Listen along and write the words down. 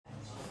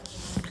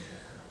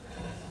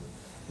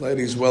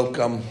Ladies,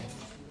 welcome.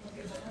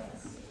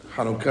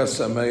 Hanukkah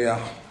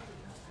Sameach.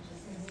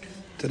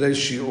 Today's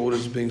shiur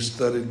is being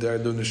studied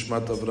Da'adu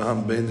Nishmat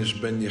Avraham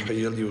Beinish Ben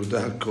Yehiel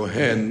Yehudah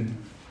Kohen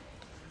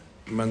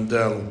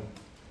Mandel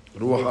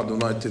Ruach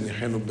Adonai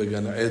Tenichenu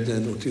Began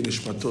Eden Uti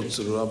Nishmatot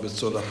Tzurah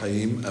B'Tzor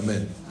HaChaim.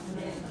 Amen.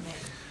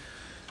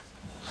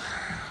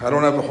 I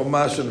don't have a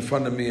chumash in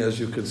front of me, as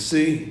you can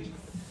see,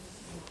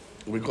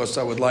 because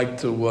I would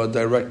like to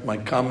direct my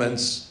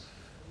comments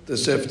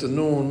this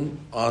afternoon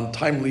on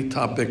timely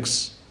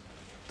topics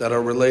that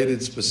are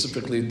related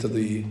specifically to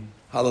the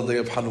holiday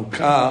of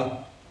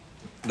Hanukkah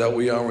that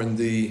we are in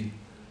the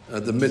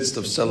midst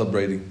of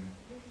celebrating.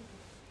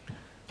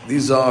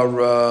 These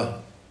are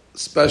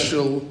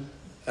special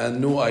and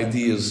new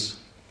ideas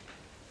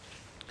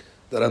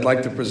that I'd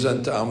like to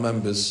present to our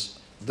members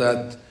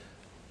that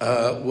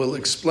will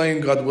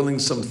explain, God willing,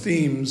 some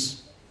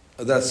themes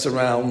that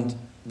surround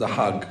the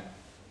Hag.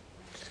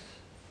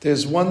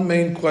 There's one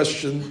main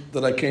question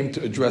that I came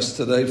to address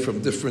today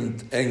from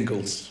different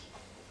angles.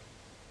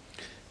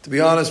 To be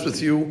honest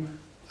with you,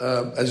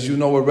 as you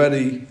know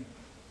already,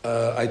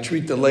 I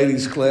treat the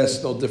ladies'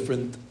 class no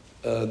different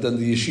than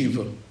the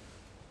yeshiva.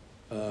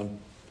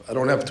 I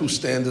don't have two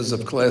standards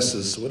of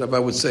classes. Whatever I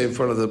would say in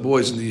front of the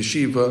boys in the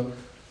yeshiva,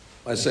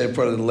 I say in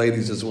front of the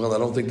ladies as well. I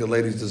don't think the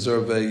ladies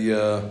deserve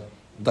a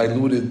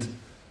diluted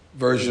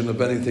version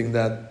of anything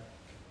that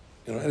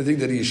anything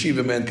that a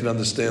yeshiva man can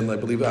understand. I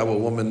believe our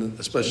women,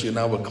 especially in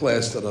our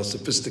class that are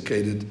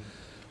sophisticated,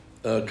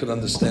 can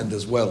understand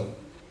as well.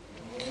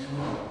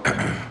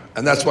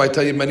 And that's why I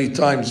tell you many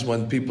times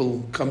when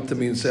people come to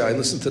me and say, I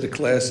listened to the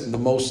class and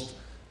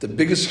the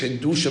biggest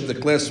chidush of the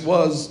class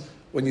was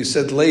when you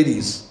said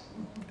ladies.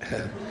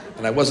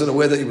 And I wasn't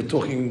aware that you were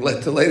talking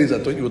to ladies. I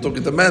thought you were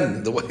talking to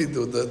men. The way,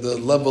 the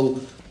level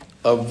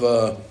of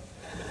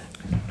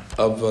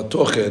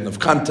tochen, of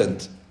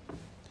content.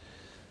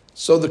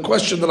 So the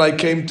question that I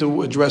came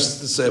to address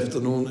this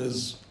afternoon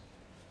is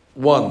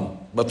one,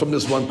 but from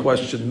this one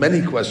question,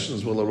 many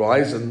questions will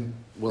arise and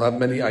we'll have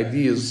many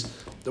ideas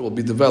that will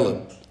be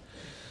developed.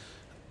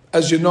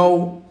 As you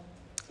know,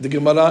 the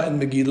Gemara in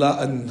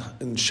Megillah and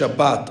in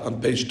Shabbat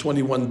on page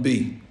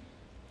 21b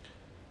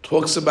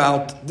talks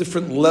about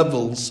different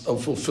levels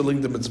of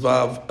fulfilling the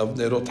mitzvah of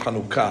Nerot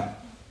Hanukkah,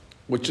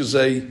 which is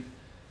a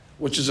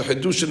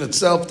chidush in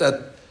itself,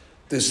 that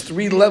there's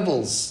three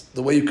levels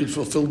the way you could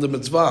fulfill the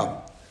mitzvah.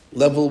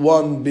 Level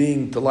one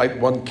being to light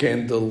one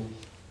candle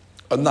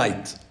a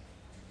night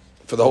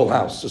for the whole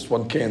house, just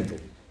one candle,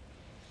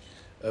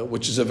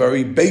 which is a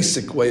very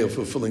basic way of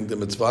fulfilling the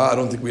mitzvah. I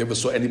don't think we ever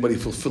saw anybody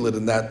fulfill it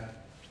in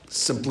that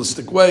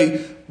simplistic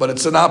way, but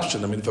it's an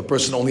option. I mean, if a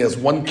person only has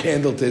one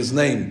candle to his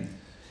name,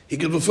 he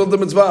can fulfill the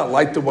mitzvah,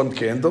 light the one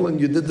candle,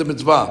 and you did the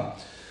mitzvah.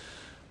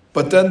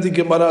 But then the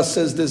Gemara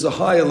says there's a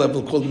higher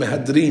level called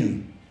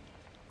Mehadrin.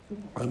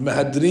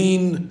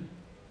 Mehadrin,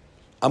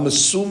 I'm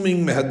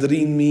assuming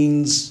Mehadrin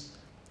means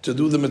to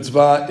do the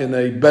mitzvah in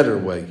a better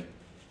way.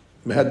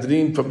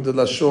 Mehadrin from the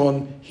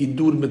Lashon,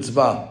 Hidur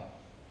mitzvah.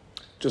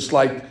 Just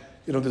like,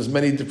 there's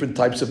many different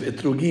types of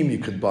etrogim you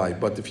could buy,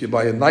 but if you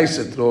buy a nice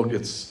etrog,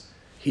 it's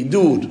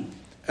Hidur.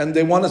 And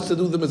they want us to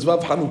do the mitzvah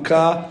of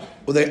Hanukkah,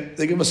 or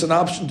they give us an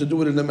option to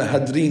do it in a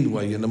Mehadrin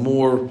way, in a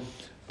more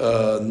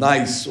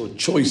nice or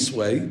choice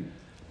way.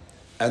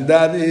 And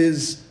that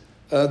is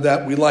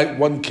that we light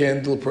one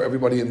candle for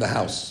everybody in the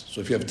house. So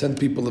if you have 10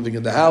 people living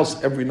in the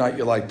house, every night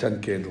you light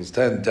 10 candles.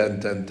 10.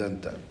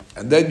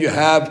 And then you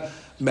have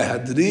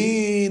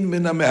Mehadrin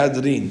mina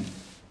Mehadrin,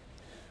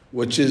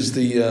 which is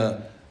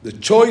the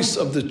choice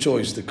of the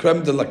choice, the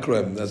creme de la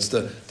creme. That's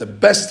the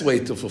best way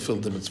to fulfill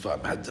the mitzvah.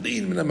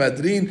 Mehadrin mina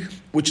Mehadrin,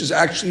 which is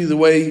actually the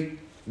way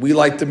we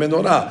light the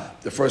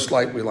menorah. The first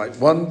light we light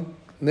one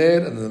ner,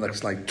 and then the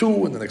next night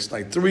two, and the next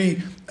night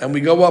three, and we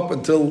go up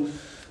until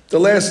the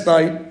last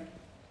night.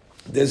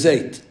 There's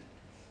 8.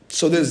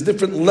 So there's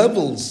different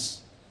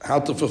levels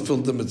how to fulfill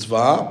the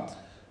mitzvah,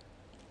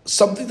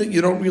 something that you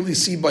don't really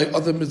see by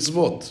other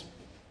mitzvot.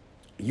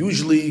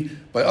 Usually,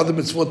 by other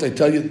mitzvot, they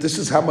tell you, this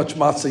is how much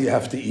matzah you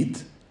have to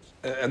eat,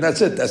 and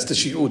that's it, that's the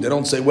shi'ud. They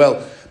don't say,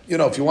 well,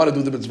 if you want to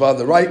do the mitzvah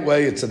the right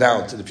way, it's an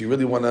ounce, and if you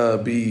really want to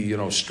be,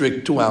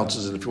 strict, 2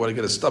 ounces, and if you want to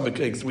get a stomach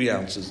ache, 3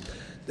 ounces.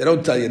 They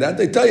don't tell you that.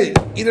 They tell you,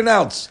 eat an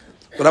ounce,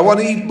 but I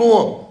want to eat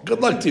more. Good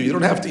luck to you. You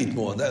don't have to eat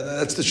more.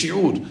 That's the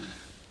shi'ud.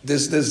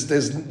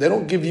 They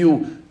don't give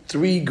you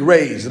 3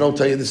 grades. They don't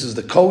tell you this is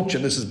the coach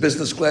and this is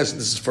business class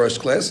and this is first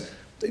class.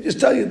 They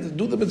just tell you to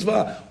do the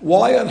mitzvah.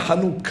 Why on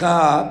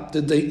Hanukkah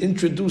did they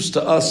introduce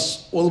to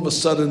us all of a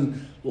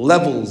sudden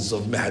levels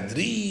of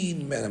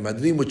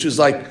Mehadrin, which is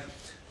like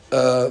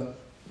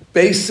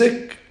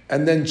basic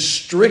and then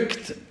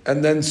strict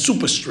and then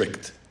super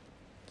strict?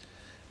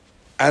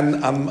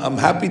 And I'm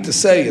happy to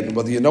say, and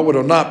whether you know it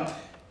or not,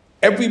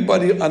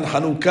 everybody on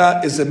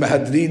Hanukkah is a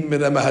Mehadrin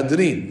min a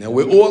Mehadrin. Now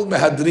we're all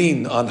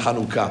Mehadrin on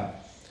Hanukkah.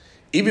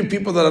 Even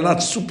people that are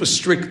not super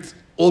strict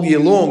all year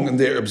long in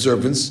their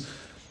observance,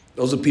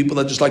 those are people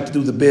that just like to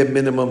do the bare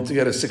minimum to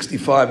get a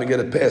 65 and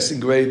get a passing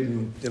grade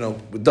and,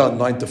 we're done,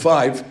 9 to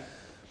 5.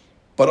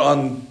 But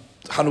on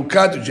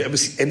Hanukkah, did you ever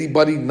see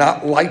anybody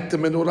not light the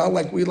menorah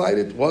like we light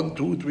it? 1,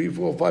 2, 3,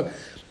 4,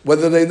 5.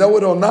 Whether they know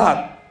it or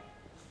not,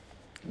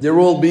 they're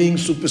all being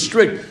super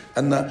strict.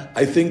 And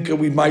I think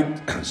we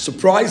might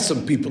surprise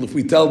some people if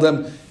we tell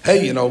them,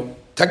 hey,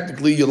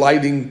 technically you're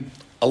lighting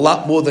a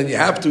lot more than you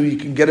have to. You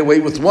can get away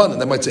with one.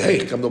 And they might say,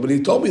 hey, come,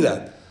 nobody told me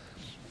that.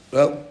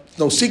 Well, it's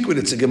no secret,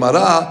 it's a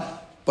Gemara.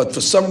 But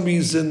for some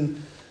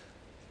reason,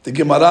 the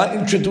Gemara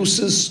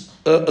introduces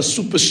a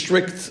super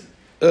strict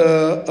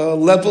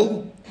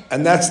level.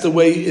 And that's the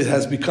way it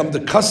has become the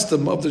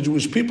custom of the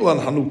Jewish people on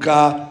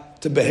Hanukkah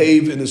to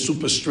behave in a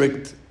super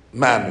strict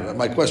manner. And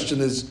my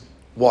question is,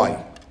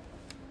 why?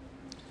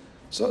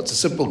 So it's a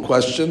simple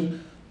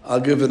question. I'll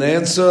give an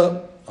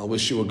answer. I'll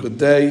wish you a good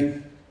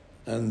day.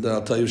 And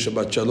I'll tell you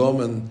Shabbat Shalom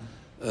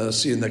and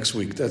see you next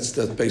week. That's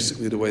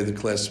basically the way the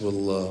class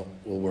will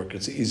work.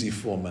 It's an easy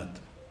format.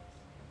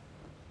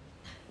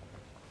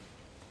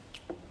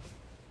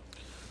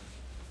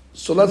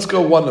 So let's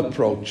go one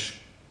approach.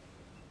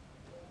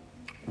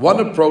 One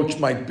approach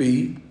might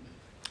be,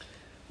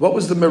 what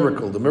was the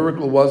miracle? The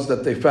miracle was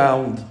that they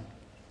found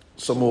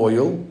some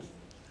oil,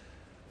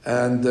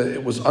 and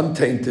it was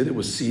untainted, it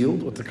was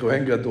sealed with the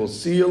Kohen Gadol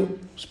seal, it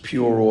was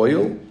pure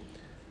oil,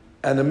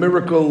 and a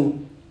miracle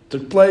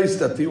took place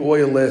that the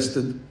oil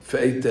lasted for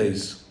 8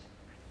 days.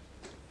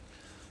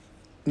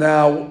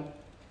 Now,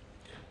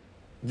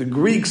 the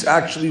Greeks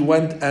actually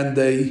went and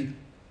they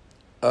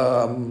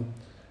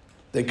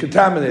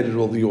contaminated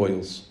all the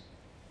oils.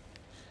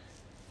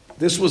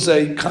 This was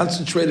a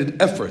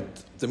concentrated effort.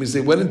 That means they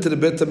went into the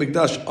Beit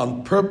HaMikdash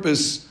on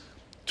purpose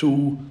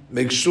to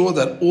make sure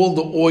that all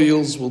the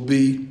oils will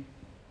be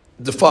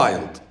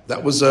defiled.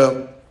 That was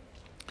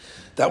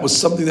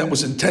something that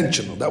was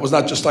intentional. That was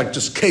not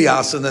just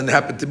chaos, and then it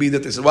happened to be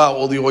that they said, wow,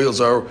 all the oils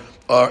are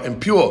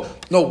impure.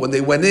 No, when they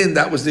went in,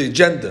 that was the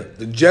agenda.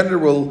 The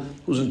general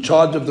who's in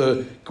charge of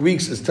the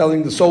Greeks is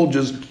telling the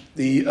soldiers,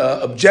 the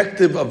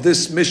objective of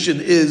this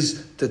mission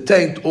is to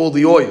taint all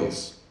the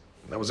oils.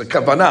 That was a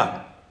kavanah.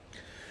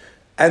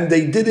 And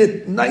they did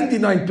it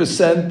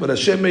 99%, but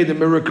Hashem made a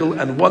miracle,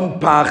 and one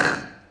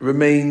pach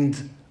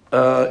remained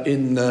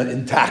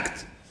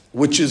intact,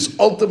 which is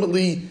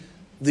ultimately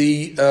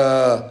the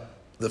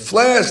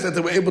flask that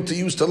they were able to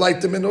use to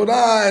light the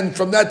menorah, and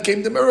from that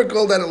came the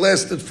miracle that it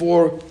lasted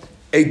for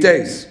 8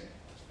 days.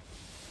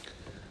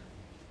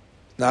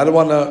 Now, I don't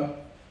want to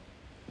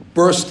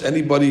burst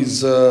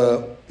anybody's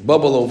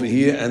bubble over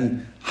here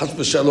and Chas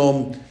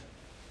v'Shalom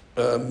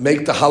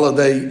make the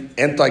holiday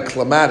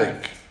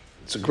anticlimactic.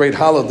 It's a great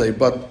holiday,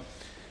 but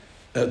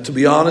to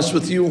be honest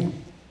with you,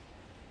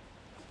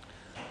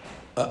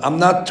 I'm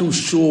not too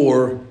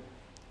sure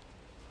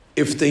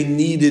if they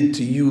needed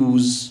to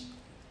use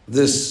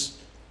this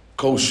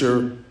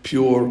kosher,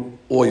 pure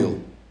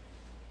oil,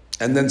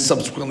 and then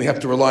subsequently have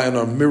to rely on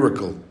our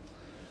miracle.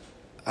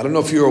 I don't know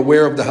if you're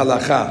aware of the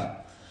halakha.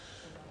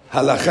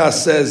 Halakha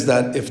says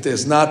that if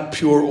there's not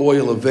pure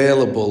oil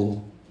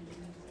available,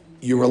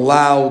 you're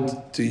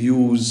allowed to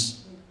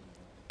use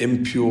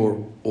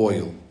impure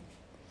oil.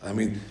 I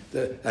mean,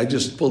 I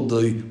just pulled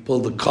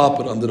the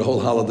carpet under the whole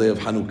holiday of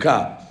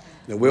Hanukkah.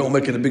 We're all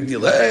making a big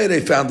deal. Hey,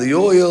 they found the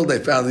oil.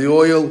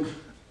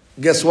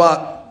 Guess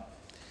what?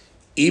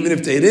 Even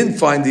if they didn't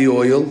find the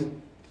oil,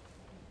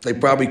 they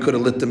probably could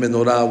have lit the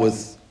menorah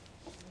with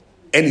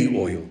any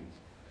oil.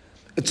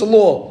 It's a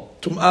law.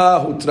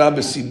 Tum'ah hutra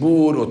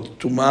b'sibur, or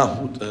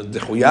tum'ah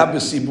dechuya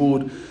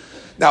b'sibur.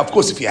 Now, of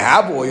course, if you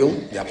have oil,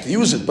 you have to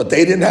use it, but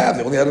they didn't have.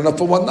 They only had enough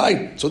for one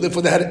night. So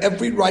therefore, they had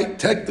every right,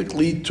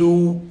 technically,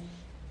 to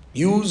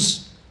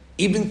use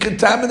even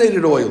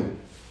contaminated oil.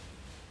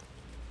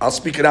 I'll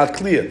speak it out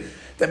clear.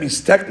 That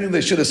means technically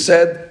they should have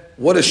said,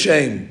 what a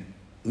shame.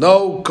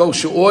 No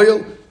kosher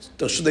oil.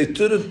 They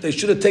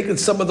should have taken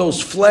some of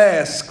those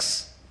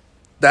flasks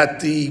that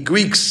the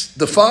Greeks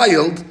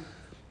defiled,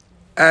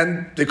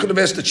 and they could have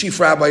asked the chief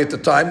rabbi at the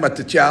time,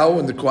 Matityahu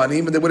and the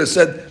Kohanim, and they would have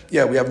said,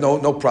 yeah, we have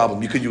no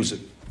problem, you could use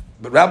it.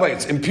 But Rabbi,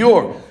 it's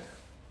impure.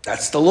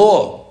 That's the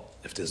law.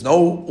 If there's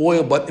no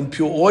oil but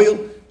impure oil,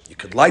 you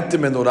could light the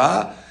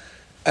menorah.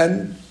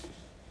 And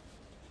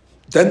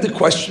then the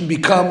question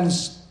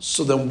becomes,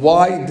 so then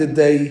why did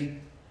they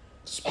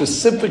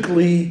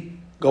specifically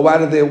go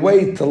out of their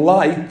way to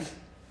light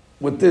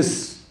with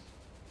this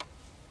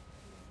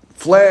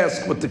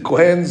flask with the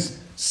Kohen's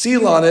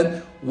seal on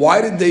it? Why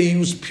did they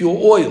use pure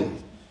oil?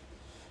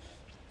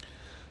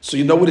 So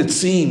you know what it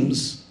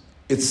seems?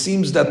 It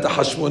seems that the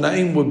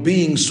Hashmonaim were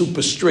being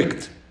super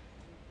strict.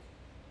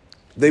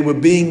 They were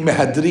being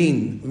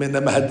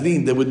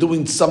mehadrin. They were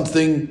doing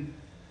something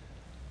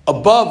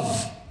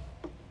above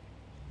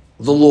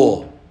the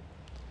law.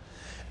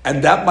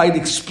 And that might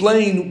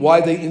explain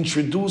why they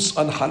introduce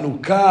on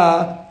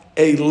Hanukkah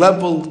a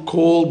level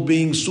called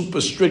being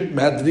super strict,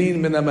 mehadrin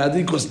min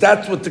mehadrin, because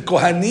that's what the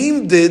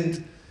Kohanim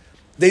did.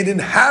 They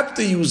didn't have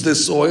to use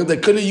this oil. They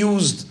could have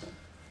used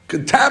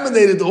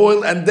contaminated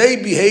oil, and they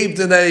behaved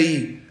in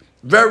a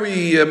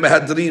very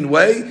mehadrin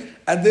way,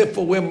 and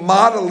therefore we're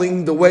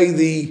modeling the way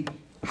the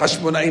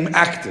Hashmonaim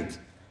acted.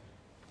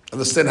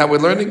 Understand how we're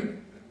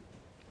learning?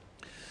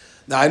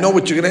 Now I know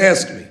what you're going to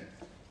ask me.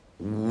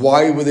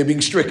 Why were they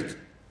being strict?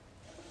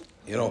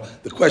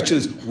 The question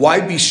is,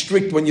 why be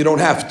strict when you don't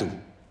have to?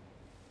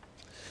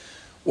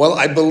 Well,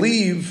 I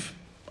believe,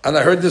 and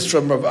I heard this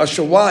from Rav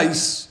Asher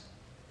Weiss,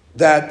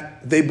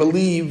 that they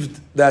believed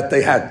that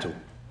they had to.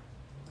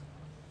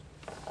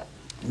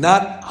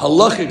 Not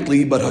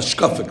halachically, but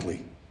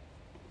hashkafically.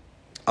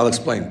 I'll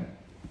explain.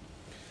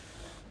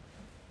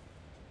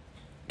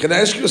 Can I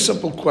ask you a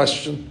simple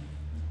question?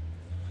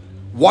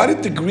 Why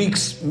did the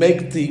Greeks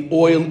make the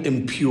oil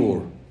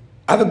impure?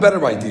 I have a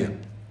better idea.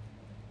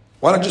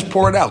 Why not just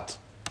pour it out?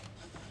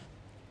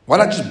 Why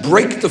not just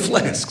break the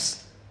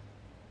flasks?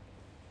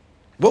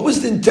 What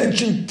was the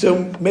intention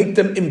to make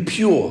them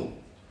impure?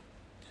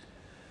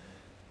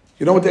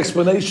 You know what the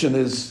explanation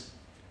is?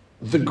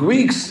 The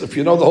Greeks, if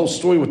you know the whole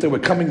story, what they were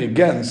coming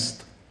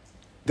against,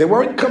 they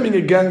weren't coming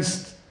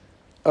against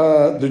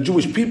the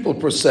Jewish people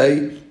per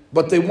se,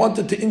 but they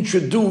wanted to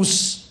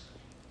introduce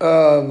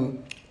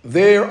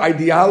their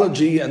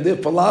ideology and their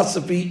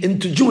philosophy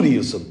into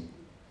Judaism.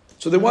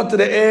 So they wanted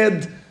to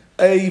add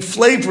a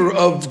flavor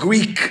of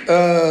Greek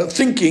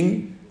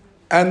thinking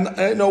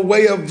and a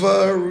way of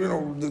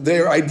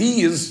their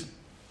ideas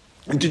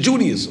into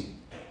Judaism.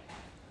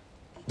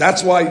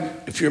 That's why,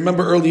 if you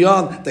remember early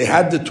on, they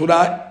had the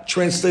Torah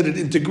translated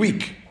into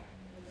Greek.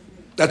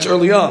 That's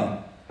early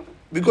on,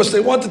 because they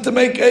wanted to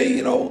make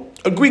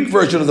a Greek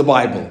version of the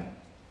Bible,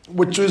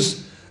 which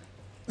was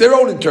their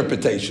own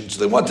interpretation. So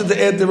they wanted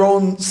to add their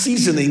own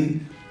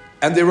seasoning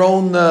and their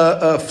own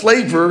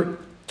flavor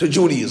to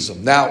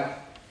Judaism. Now,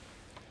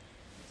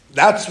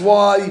 that's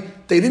why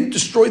they didn't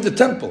destroy the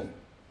temple.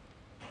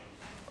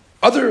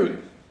 Other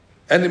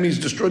enemies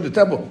destroyed the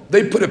temple.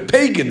 They put a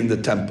pagan in the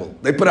temple.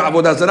 They put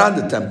Avodah Zarah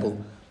in the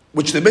temple,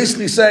 which they're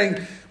basically saying,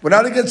 we're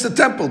not against the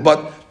temple,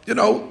 but,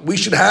 we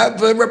should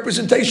have a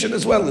representation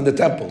as well in the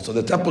temple. So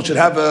the temple should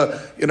have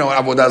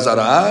Avodah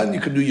Zarah, and you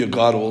can do your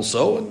God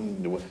also.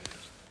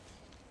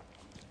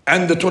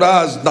 And the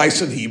Torah is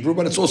nice in Hebrew,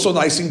 but it's also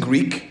nice in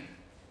Greek.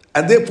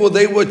 And therefore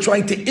they were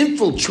trying to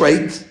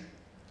infiltrate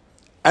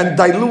and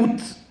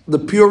dilute the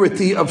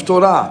purity of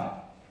Torah.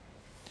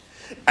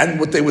 And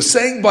what they were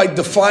saying by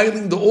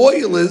defiling the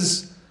oil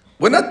is,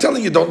 we're not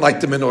telling you don't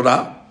light the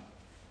menorah.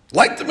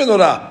 Light the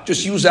menorah,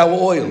 just use our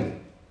oil.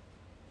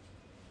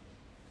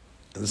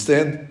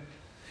 Understand?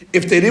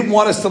 If they didn't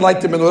want us to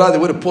light the menorah, they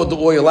would have poured the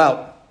oil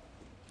out.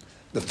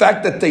 The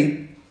fact that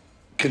they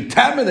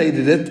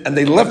contaminated it and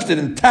they left it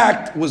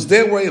intact was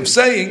their way of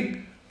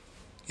saying,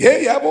 yeah,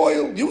 you have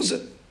oil, use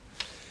it.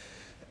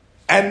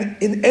 And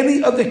in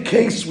any other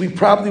case, we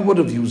probably would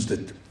have used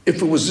it. If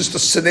it was just a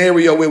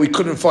scenario where we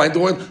couldn't find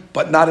oil,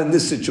 but not in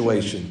this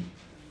situation.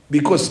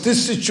 Because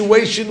this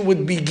situation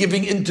would be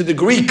giving into the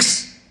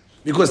Greeks.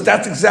 Because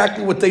that's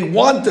exactly what they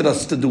wanted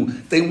us to do.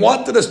 They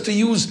wanted us to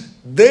use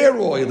their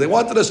oil. They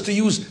wanted us to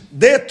use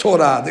their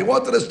Torah. They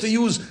wanted us to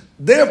use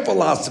their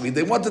philosophy.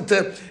 They wanted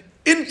to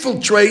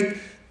infiltrate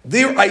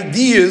their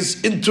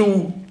ideas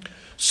into...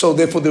 So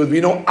therefore there would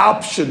be no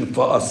option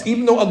for us.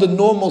 Even though under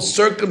normal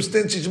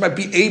circumstances you might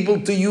be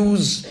able to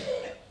use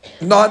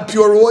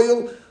non-pure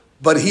oil,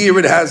 but here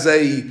it has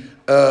an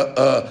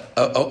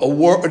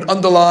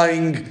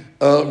underlying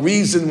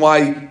reason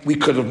why we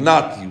could have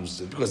not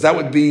used it. Because that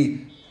would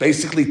be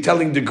basically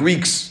telling the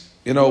Greeks,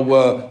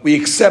 we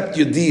accept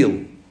your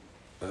deal.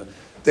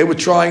 They were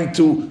trying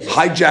to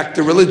hijack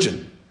the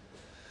religion.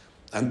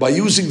 And by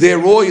using their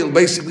oil,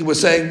 basically we're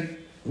saying,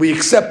 we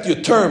accept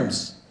your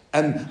terms.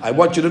 And I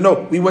want you to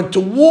know, we went to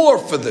war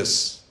for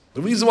this.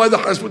 The reason why the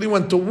Hasmoneim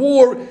went to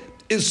war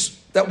is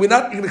that we're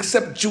not going to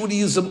accept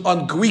Judaism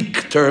on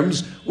Greek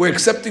terms, we're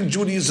accepting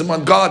Judaism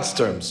on God's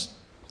terms.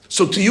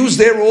 So to use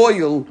their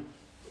oil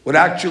would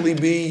actually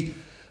be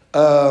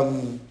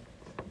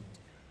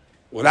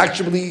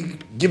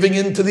giving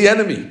in to the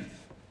enemy.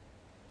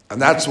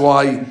 And that's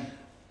why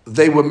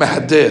they were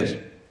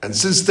mahadir. And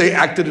since they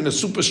acted in a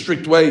super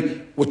strict way,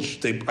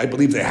 which I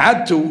believe they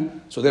had to,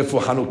 so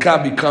therefore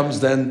Hanukkah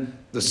becomes then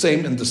the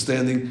same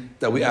understanding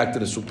that we act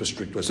in a super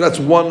strict way. So that's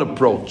one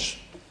approach.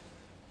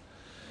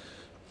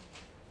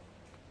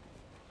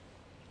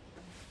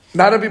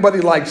 Not everybody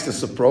likes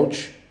this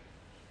approach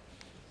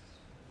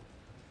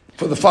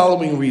for the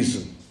following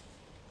reason.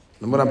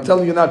 And what I'm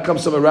telling you now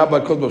comes from a rabbi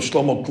called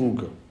Shlomo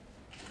Kluger.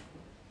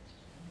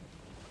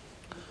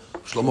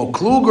 Shlomo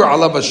Kluger,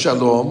 alav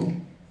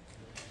shalom,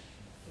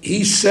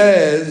 he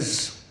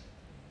says,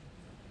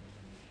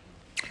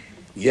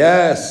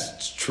 yes,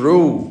 it's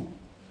true.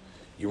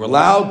 You're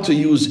allowed to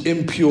use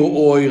impure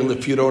oil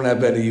if you don't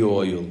have any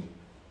oil.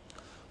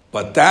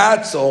 But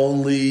that's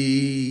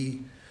only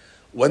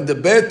when the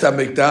Beit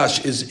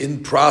HaMikdash is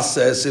in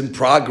process, in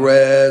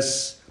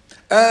progress,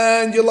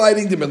 and you're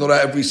lighting the menorah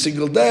every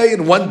single day,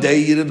 and one day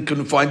you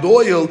couldn't find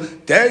oil,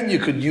 then you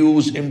could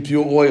use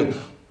impure oil.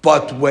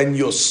 But when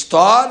you're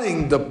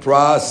starting the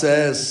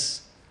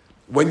process,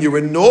 when you're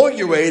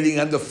inaugurating,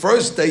 and the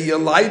first day you're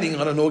lighting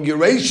on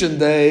inauguration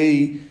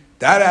day,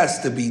 that has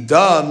to be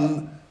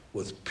done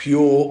with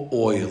pure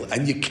oil.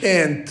 And you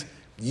can't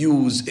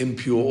use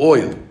impure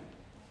oil.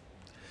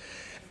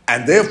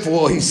 And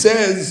therefore, he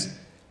says,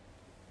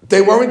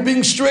 they weren't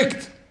being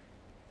strict.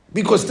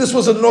 Because this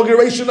was an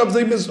inauguration of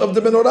the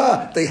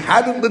menorah. They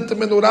hadn't lit the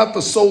menorah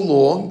for so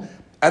long.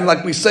 And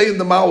like we say in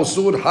the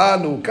Ma'asur,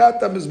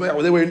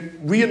 they were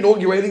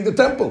re-inaugurating the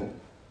temple.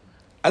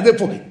 And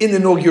therefore, in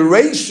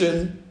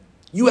inauguration,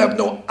 you have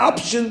no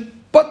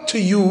option but to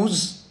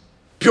use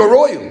pure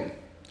oil.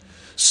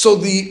 So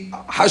the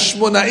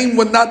Hashmonaim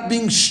were not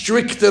being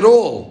strict at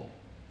all.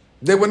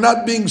 They were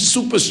not being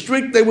super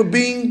strict. They were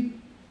being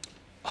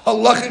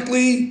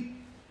halachically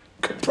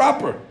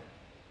proper.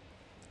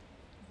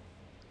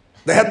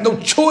 They had no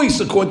choice,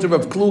 according to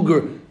Rav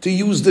Kluger, to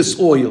use this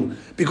oil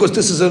because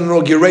this is an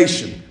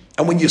inauguration.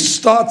 And when you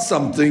start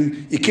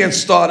something, you can't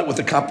start it with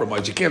a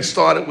compromise. You can't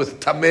start it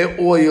with tameh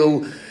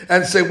oil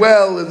and say,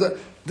 well,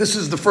 this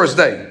is the first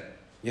day.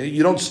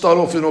 You don't start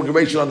off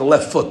inauguration on the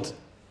left foot.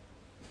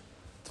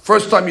 The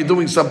first time you're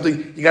doing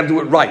something, you got to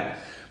do it right.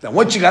 Now,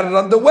 once you got it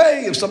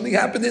underway, if something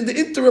happened in the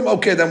interim,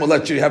 okay, then we'll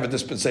let you have a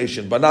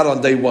dispensation, but not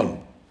on day one.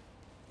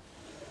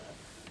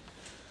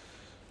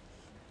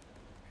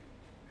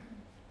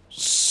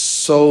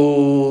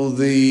 So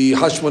the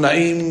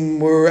Hashmonaim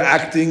were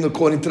acting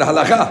according to the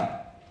halakha.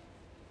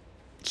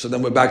 So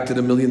then we're back to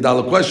the $1 million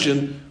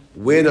question: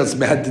 where does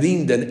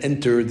Mehadrin then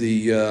enter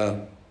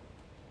the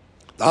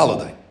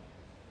holiday?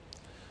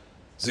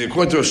 So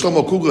according to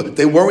Shlomo Kugler,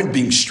 they weren't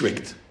being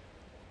strict.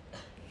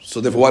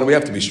 So therefore, why do we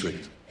have to be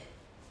strict?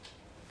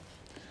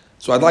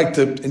 So I'd like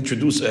to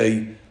introduce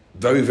a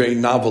very, very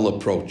novel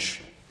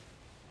approach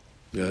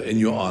in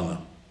your honor.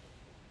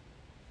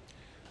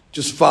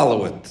 Just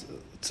follow it.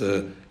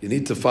 You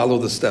need to follow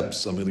the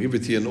steps. I'm going to give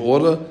it to you in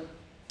order.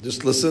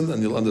 Just listen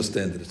and you'll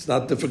understand it. It's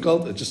not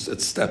difficult.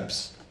 It's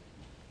steps.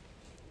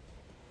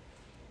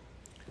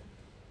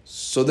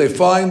 So they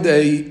find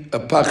a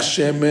pach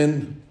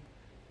shemen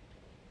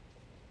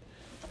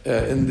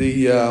in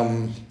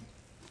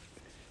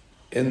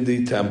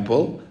the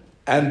temple,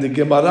 and the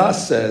Gemara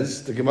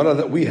says, the Gemara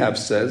that we have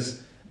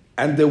says,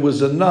 and there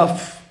was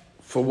enough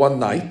for one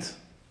night,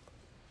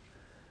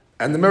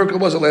 and the miracle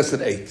was it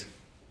lasted 8.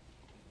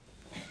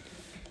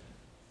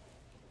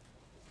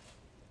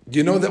 Do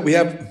you know that we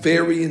have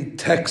varying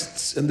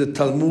texts in the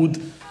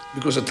Talmud,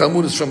 because the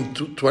Talmud is from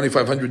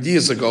 2,500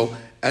 years ago,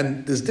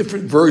 and there's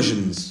different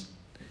versions.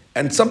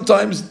 And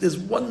sometimes there's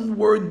one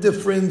word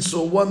difference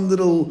or one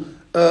little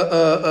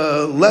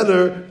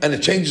letter, and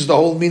it changes the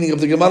whole meaning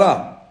of the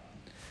Gemara.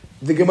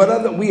 The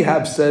Gemara that we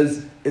have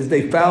says is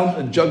they found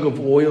a jug of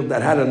oil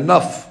that had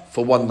enough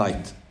for one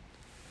night.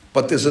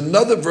 But there's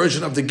another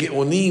version of the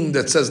Geonim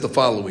that says the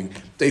following.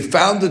 They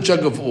found a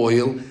jug of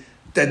oil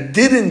that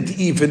didn't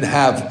even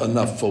have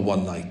enough for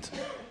one night.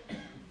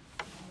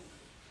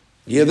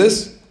 You hear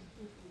this?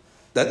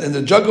 That in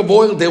the jug of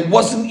oil, there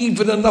wasn't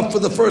even enough for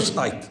the first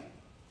night.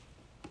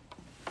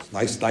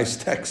 Nice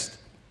text.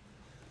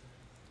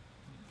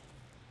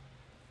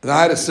 And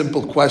I had a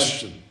simple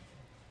question.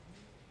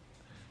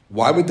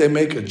 Why would they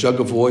make a jug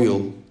of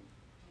oil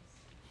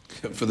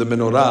for the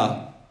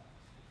menorah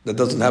that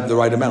doesn't have the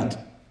right amount?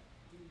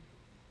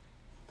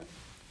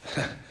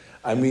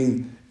 I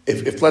mean,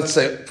 if let's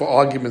say, for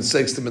argument's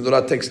sake, the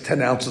menorah takes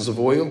 10 ounces of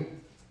oil,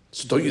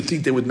 so don't you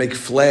think they would make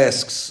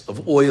flasks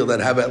of oil that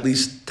have at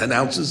least 10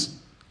 ounces?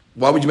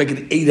 Why would you make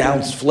an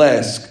 8-ounce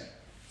flask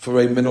for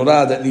a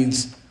menorah that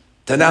needs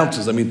 10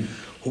 ounces? I mean,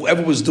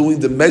 whoever was doing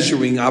the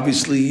measuring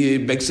obviously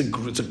makes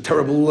it's a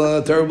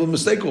terrible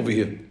mistake over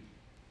here.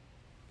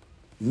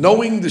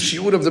 Knowing the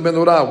shiur of the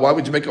menorah, why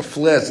would you make a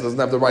flask that doesn't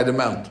have the right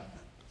amount?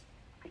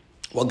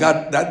 Well,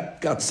 that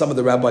got some of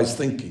the rabbis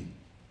thinking.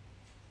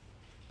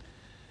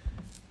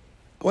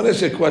 I want to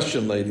ask you a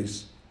question,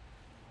 ladies.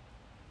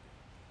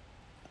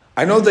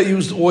 I know they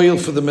used oil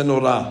for the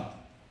menorah.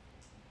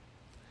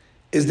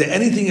 Is there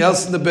anything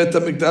else in the Beit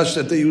HaMikdash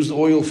that they used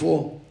oil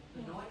for?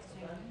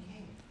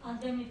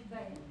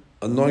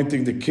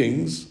 Anointing the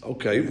kings.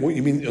 Okay, well,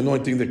 you mean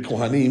anointing the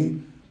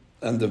Kohanim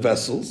and the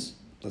vessels.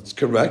 That's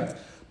correct.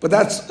 But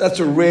that's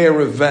a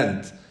rare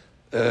event.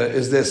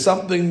 Is there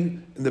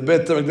something in the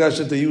Beit HaMikdash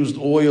that they used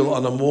oil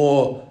on a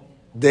more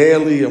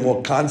daily, a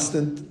more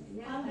constant?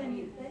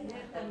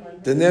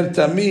 The Ner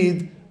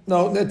Tamid,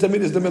 no, Ner Tamid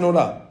is the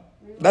menorah.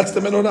 That's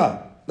the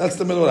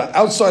menorah.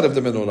 Outside of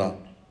the menorah.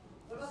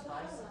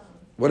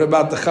 What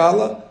about the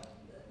challah?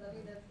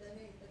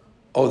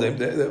 Oh,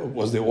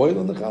 was there oil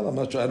in the challah? I'm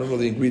not sure. I don't know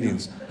the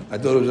ingredients. I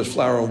thought it was just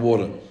flour and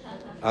water.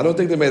 I don't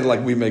think they made it like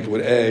we make it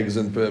with eggs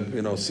and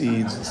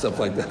seeds and stuff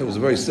like that. It was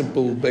very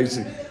simple,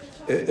 basic.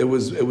 It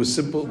was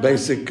simple,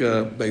 basic.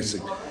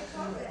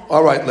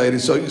 All right,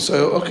 ladies. So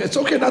okay, it's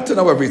okay not to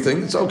know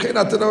everything. It's okay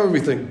not to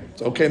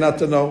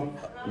know.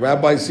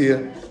 Rabbi's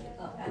here.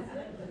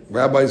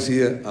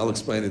 I'll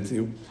explain it to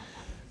you.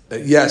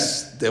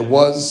 Yes, there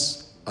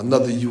was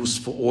another use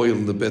for oil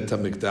in the Beit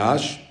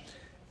HaMikdash,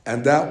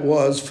 and that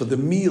was for the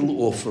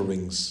meal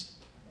offerings,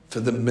 for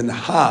the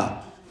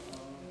minha.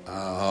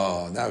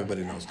 Oh, now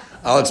everybody knows.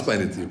 I'll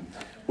explain it to you.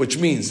 Which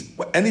means,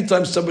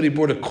 anytime somebody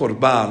brought a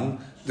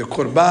korban, the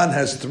korban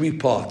has 3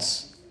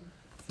 parts.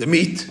 The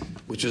meat,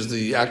 which is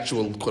the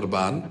actual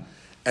korban,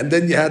 and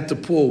then you had to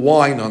pour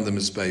wine on the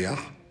Mizbeach.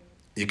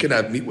 You can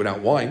have meat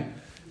without wine.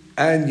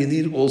 And you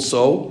need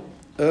also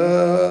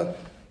a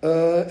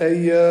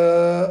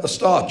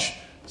starch,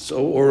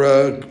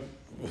 or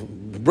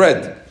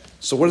bread.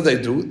 So what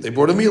do? They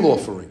brought a meal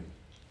offering.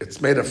 It's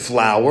made of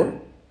flour,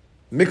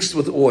 mixed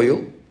with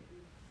oil,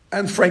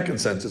 and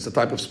frankincense. It's a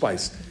type of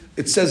spice.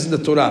 It says in the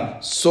Torah,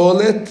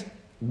 Solet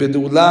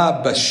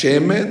bedula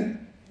bashemen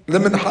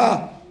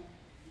lemincha.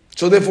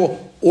 So therefore,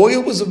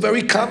 oil was a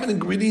very common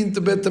ingredient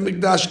in Beit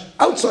HaMikdash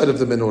outside of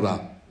the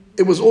menorah.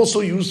 It was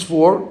also used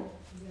for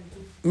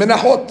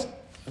menachot.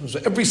 So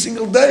every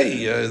single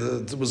day,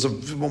 it was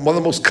one of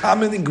the most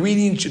common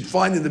ingredients you'd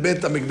find in the Beit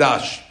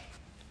HaMikdash.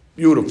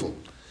 Beautiful.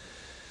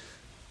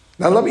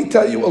 Now let me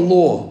tell you a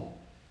law.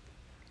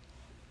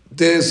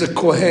 There's a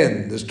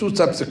Kohen. There's two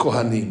types of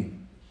Kohanim.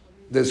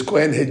 There's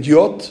Kohen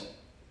Hedyot,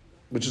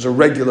 which is a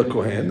regular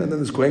Kohen, and then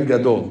there's Kohen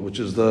Gadol, which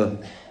is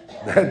the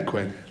head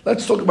Kohen.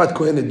 Let's talk about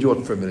Kohen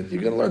Hedyot for a minute.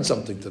 You're going to learn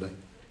something today.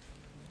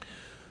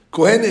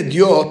 Kohen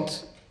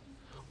Hedyot,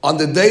 on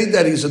the day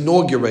that he's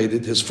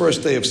inaugurated, his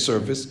first day of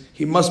service,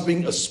 he must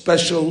bring a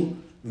special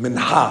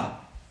minha.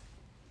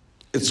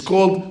 It's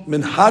called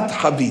Minhat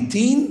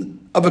Havitin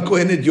of a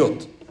Kohen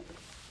Hedyot.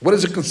 What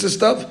does it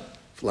consist of?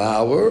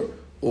 Flour,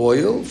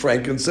 oil,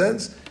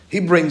 frankincense. He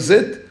brings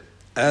it,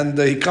 and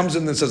he comes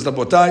in and says,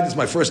 Rabotai, this is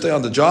my first day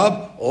on the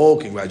job. Oh,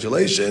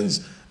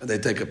 congratulations. And they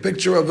take a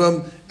picture of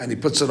him, and he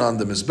puts it on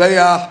the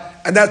Mizbeach,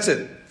 and that's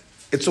it.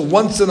 It's a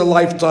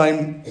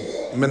once-in-a-lifetime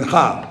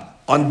minha.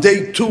 On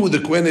day 2, the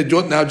Kohen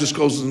Hedyot now just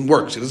goes and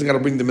works. He doesn't got to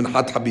bring the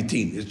Minhat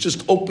Habitin. It's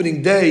just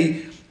opening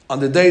day on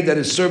the day that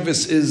his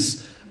service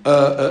is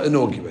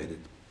inaugurated.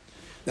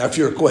 Now, if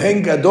you're a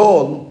Kohen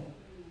Gadol,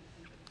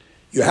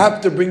 you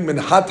have to bring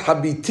Minhat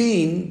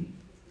Habitin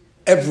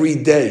every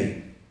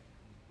day,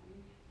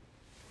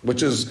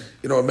 which is,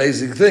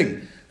 amazing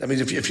thing. That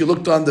means if you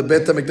looked on the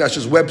Beit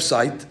HaMikdash's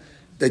website,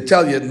 they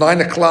tell you at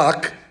 9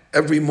 o'clock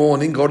every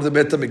morning, go to the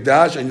Beit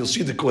HaMikdash and you'll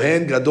see the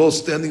Kohen Gadol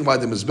standing by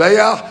the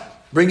Mizbeach,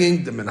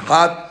 bringing the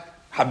Minhat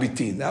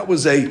Habitin. That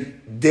was a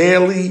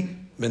daily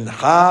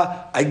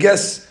Minha. I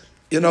guess,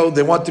 they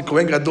want the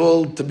Kohen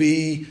Gadol to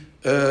be,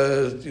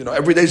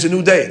 every day's a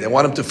new day. They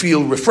want him to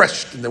feel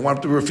refreshed and they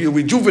want him to feel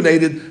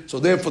rejuvenated. So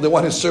therefore they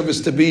want his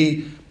service to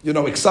be,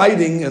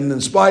 exciting and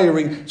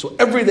inspiring. So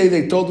every day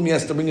they told him he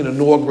has to bring an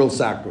inaugural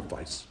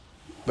sacrifice.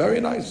 Very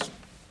nice.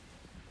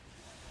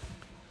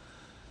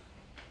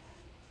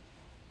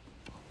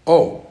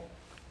 Oh.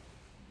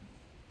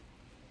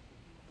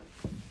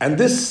 And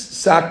this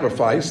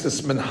sacrifice,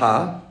 this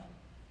minha,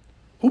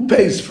 who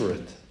pays for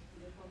it?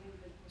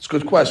 It's a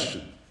good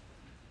question.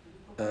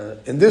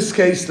 In this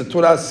case, the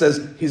Torah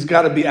says he's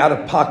got to be out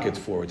of pocket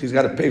for it. He's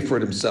got to pay for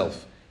it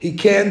himself. He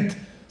can't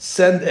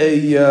send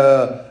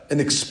an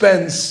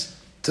expense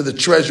to the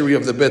treasury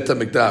of the Beit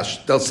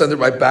HaMikdash. They'll send it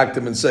right back to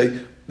him and say,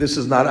 this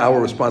is not our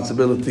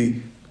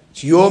responsibility.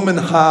 It's your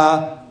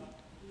minha.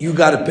 You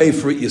got to pay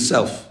for it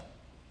yourself.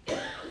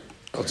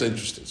 That's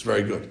interesting. It's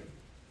very good.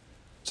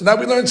 So now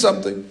we learned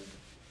something.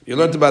 You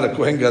learned about a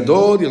Kohen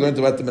Gadol, you learned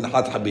about the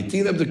Minhat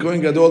Habitin of the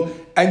Kohen Gadol,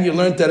 and you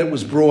learned that it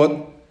was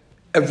brought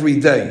every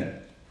day.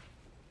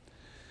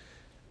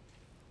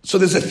 So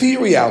there's a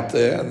theory out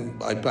there,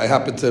 and I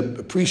happen to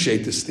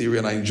appreciate this theory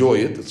and I enjoy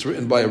it. It's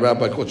written by a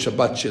rabbi called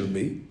Shabbat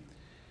Shilmi.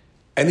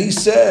 And he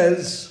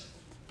says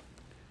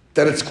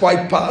that it's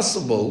quite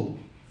possible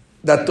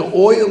that the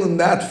oil in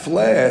that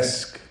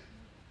flask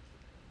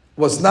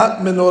was not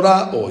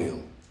menorah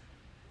oil.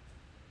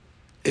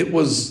 It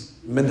was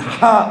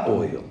minha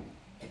oil.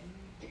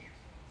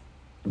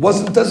 It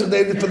wasn't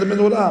designated for the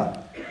menorah.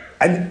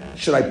 And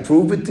should I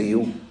prove it to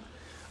you?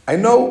 I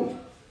know,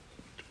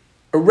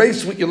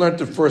 erase what you learned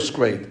in first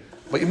grade.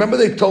 But you remember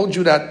they told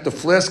you that the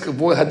flask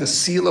of oil had the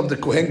seal of the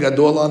Kohen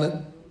Gadol on it?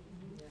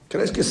 Can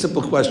I ask you a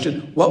simple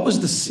question? What was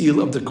the seal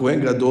of the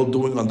Kohen Gadol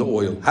doing on the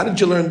oil? How did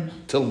you learn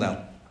till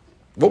now?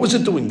 What was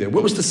it doing there?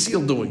 What was the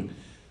seal doing?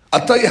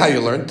 I'll tell you how you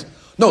learned.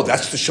 No,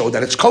 that's to show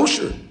that it's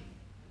kosher.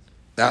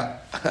 Now,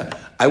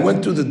 I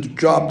went through the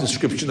job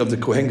description of the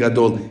Kohen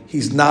Gadol.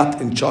 He's not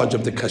in charge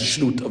of the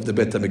kashrut of the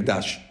Beit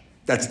HaMikdash.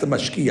 That's the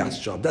mashkiach's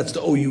job. That's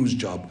the OU's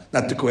job,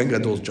 not the Kohen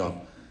Gadol's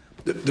job.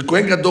 The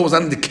Kohen Gadol was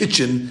not in the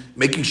kitchen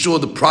making sure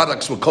the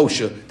products were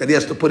kosher, that he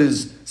has to put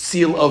his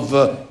seal of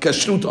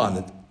kashrut on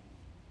it.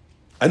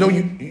 I know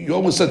you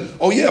always said,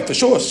 oh yeah, for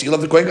sure, seal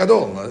of the Kohen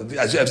Gadol.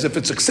 As if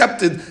it's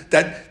accepted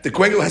that the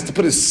Kohen Gadol has to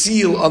put his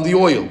seal on the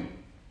oil.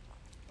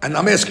 And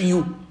I'm asking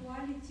you,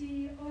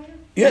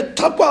 yeah,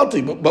 top quality.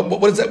 But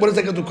what is that? What does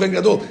that got to do with Kohen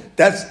Gadol?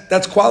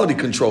 That's quality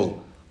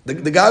control.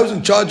 The guy who's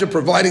in charge of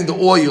providing the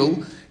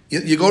oil,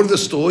 you go to the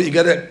store, you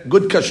get a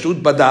good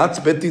kashrut, badatz,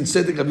 betin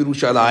sedek of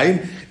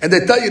Yerushalayim, and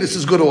they tell you this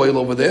is good oil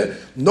over there.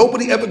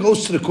 Nobody ever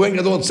goes to the Kohen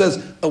Gadol and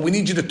says, oh, we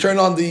need you to turn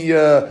on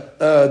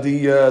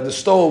the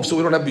stove so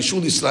we don't have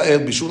bishul Israel,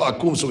 bishul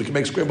akum, so we can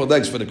make scrambled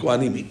eggs for the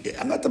Kohanim.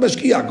 I'm not the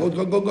mashkiach.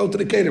 Go to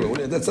the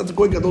caterer. That's not the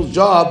Kohen Gadol's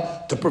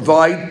job to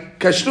provide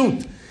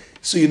kashrut.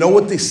 So you know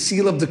what the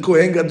seal of the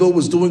Kohen Gadol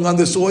was doing on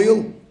this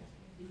oil?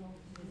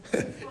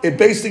 It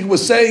basically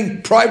was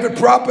saying private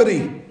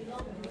property.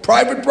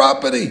 Private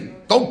property.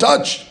 Don't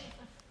touch.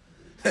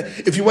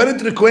 If you went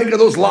into the Kohen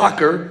Gadol's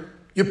locker,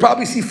 you'd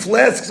probably see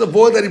flasks of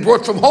oil that he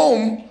brought from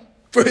home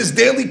for his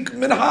daily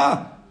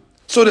minha.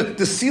 So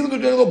the seal of the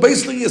Kohen Gadol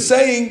basically is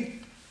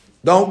saying,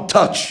 don't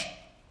touch.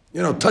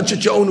 Touch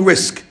at your own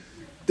risk.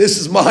 This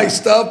is my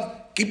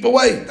stuff. Keep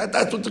away.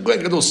 That's what the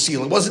Kohen Gadol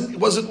seal. It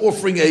wasn't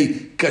offering a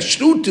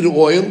kashrut to the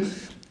oil.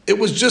 It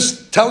was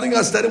just telling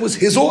us that it was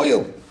his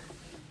oil.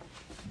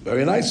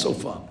 Very nice so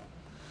far.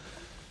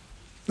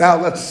 Now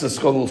let's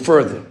go a little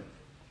further.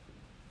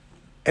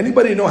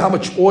 Anybody know how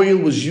much oil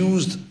was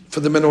used for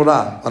the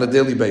menorah on a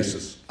daily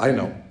basis? I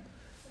know.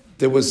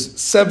 There was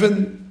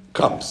 7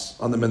 cups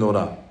on the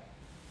menorah.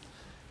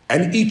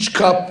 And each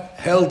cup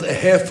held a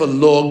half a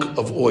log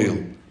of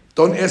oil.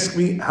 Don't ask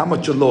me how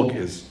much a log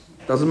is.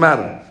 Doesn't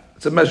matter.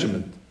 It's a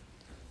measurement.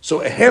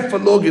 So a half a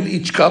log in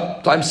each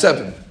cup times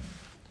 7.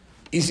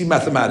 Easy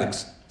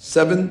mathematics.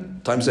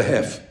 7 times a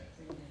half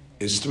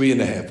is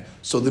 3.5.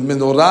 So the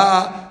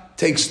menorah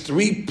takes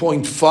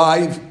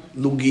 3.5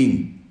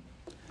 lugim.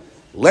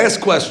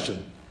 Last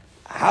question.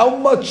 How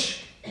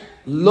much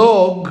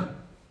log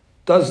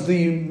does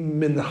the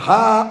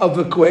minha of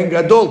a Kohen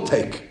Gadol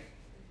take?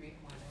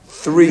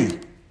 3.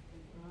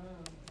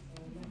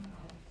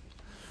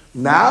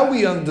 Now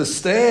we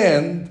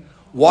understand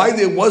why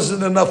there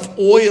wasn't enough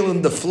oil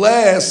in the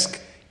flask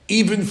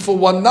even for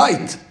one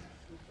night.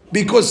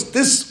 Because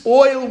this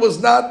oil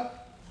was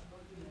not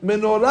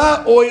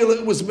menorah oil,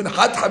 it was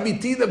Minchat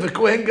Habitin of a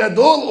Kohen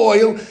Gadol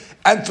oil,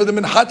 and for the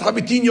Minchat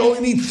Habitin you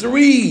only need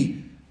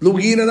 3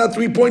 lugin and not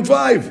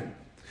 3.5.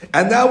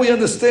 And now we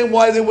understand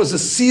why there was a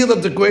seal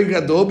of the Kohen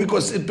Gadol,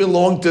 because it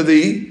belonged to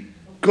the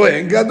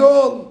Kohen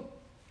Gadol.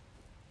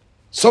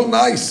 So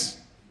nice.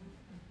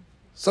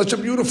 Such a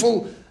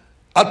beautiful...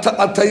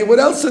 I'll tell you what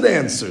else it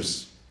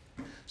answers.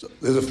 So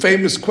there's a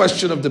famous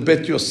question of the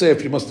Bet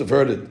Yosef, you must have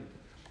heard it.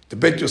 The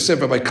Bet Yosef,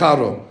 Rabbi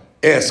Karo,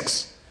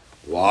 asks,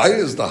 why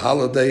is the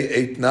holiday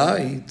 8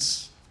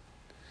 nights?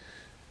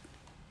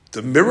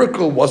 The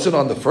miracle wasn't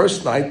on the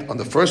first night. On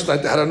the first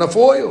night they had enough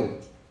oil.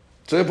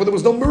 So therefore there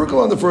was no miracle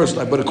on the first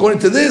night. But according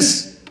to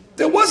this,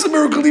 there was a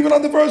miracle even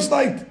on the first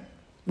night.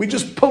 We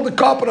just pulled the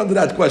carpet under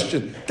that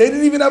question. They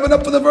didn't even have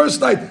enough for the first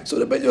night. So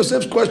the Bet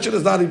Yosef's question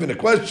is not even a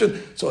question.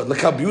 So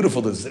look how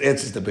beautiful this is. It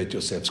answers the Bet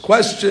Yosef's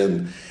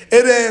question.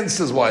 It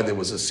answers why there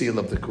was a seal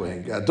of the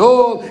Kohen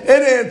Gadol. It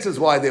answers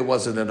why there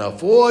wasn't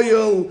enough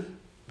oil.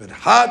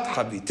 Minchat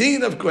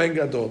Habitin of Kohen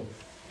Gadol.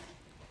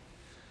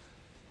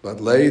 But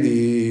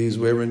ladies,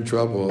 we're in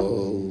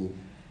trouble.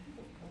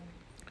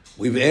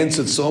 We've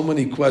answered so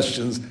many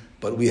questions,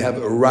 but we have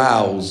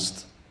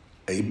aroused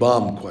a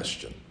bomb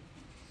question,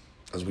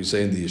 as we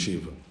say in the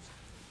yeshiva.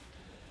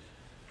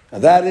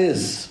 And that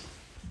is,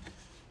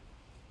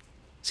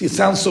 see, it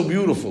sounds so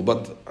beautiful,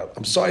 but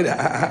I'm sorry,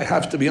 I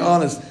have to be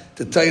honest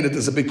to tell you that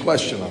there's a big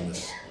question on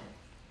this.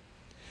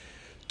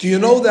 Do you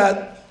know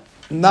that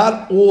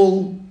not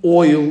all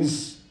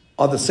oils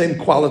are the same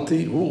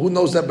quality? Who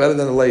knows that better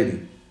than a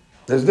lady?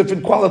 There's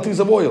different qualities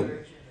of oil.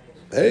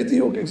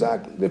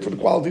 Exactly, different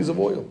qualities of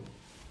oil.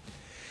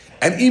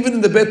 And even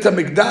in the Bet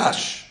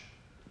HaMikdash,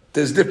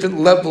 there's different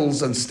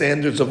levels and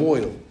standards of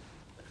oil.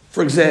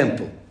 For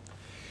example,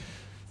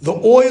 the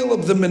oil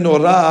of the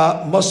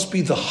menorah must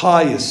be the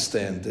highest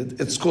standard.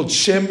 It's called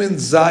Shemen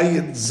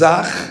Zayit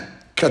Zach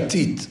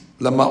Katit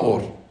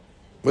Lamaor.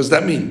 What does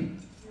that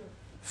mean?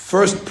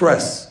 First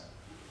press.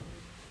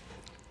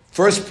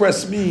 First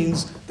press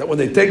means that when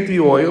they take the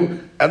oil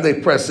and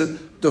they press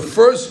it, the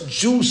first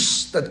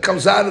juice that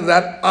comes out of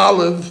that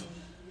olive,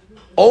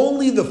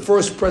 only the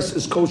first press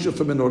is kosher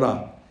for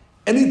menorah.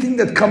 Anything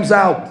that comes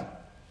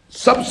out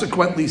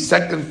subsequently,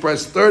 second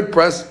press, third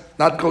press,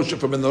 not kosher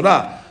for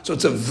menorah. So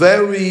it's a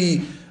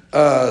very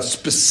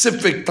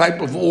specific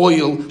type of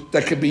oil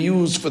that can be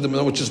used for the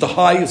menorah, which is the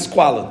highest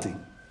quality.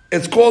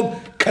 It's called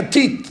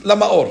katit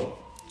lamaor.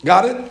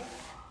 Got it?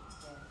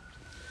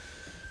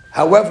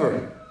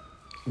 However,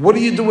 what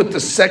do you do with the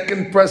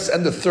second press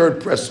and the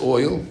third press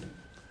oil?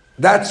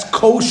 That's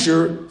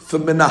kosher for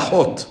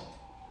menachot.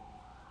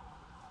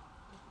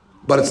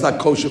 But it's not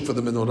kosher for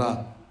the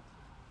menorah.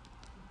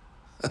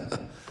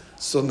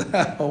 So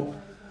now,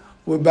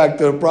 we're back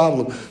to the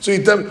problem. So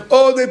you tell me,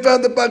 they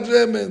found the Pach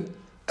Shemen,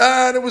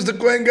 and it was the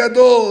Kohen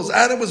Gadol's,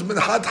 and it was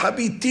Minchat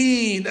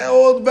Habitin,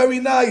 all very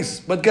nice.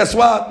 But guess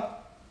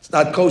what? It's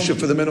not kosher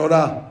for the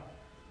menorah.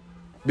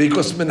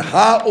 Because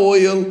mincha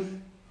oil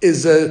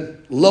is a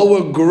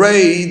lower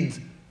grade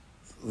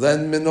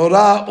than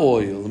menorah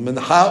oil.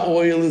 Mincha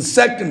oil is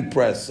second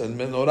press, and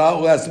menorah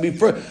oil has to be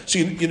first. So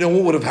you know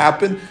what would have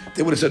happened?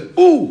 They would have said,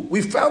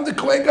 we found the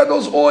Kohen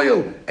Gadol's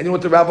oil. And you know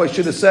what the rabbi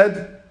should have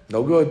said?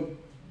 No good.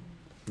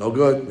 No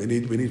good. We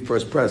need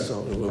first press.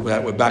 So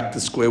we're back to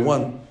square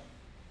one.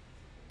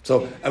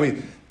 So, I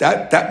mean,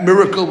 that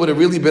miracle would have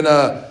really been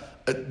a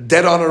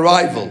dead on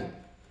arrival.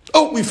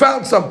 We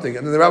found something.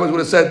 And then the rabbis would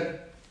have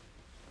said,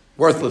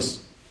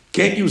 worthless.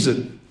 Can't use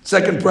it.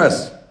 Second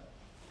press.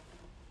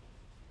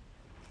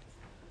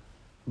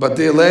 But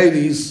their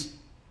ladies,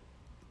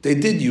 they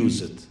did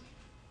use it.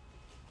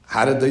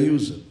 How did they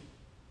use it?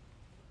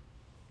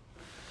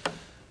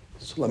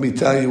 So let me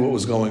tell you what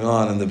was going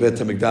on in the Beit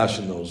HaMikdash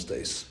in those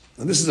days.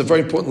 And this is a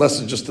very important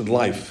lesson just in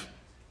life.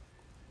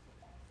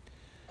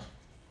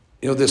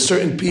 There's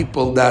certain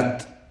people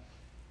that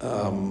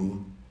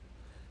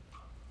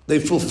they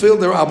fulfill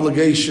their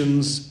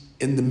obligations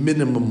in the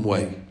minimum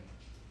way.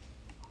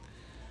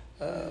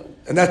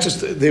 And that's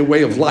just their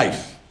way of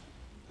life.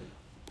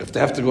 If they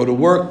have to go to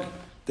work,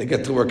 they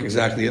get to work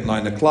exactly at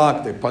 9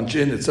 o'clock. They punch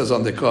in, it says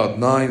on the card,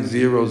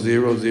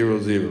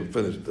 9:00:00,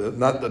 finished,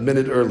 not a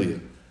minute earlier.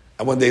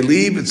 And when they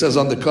leave, it says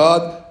on the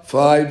card,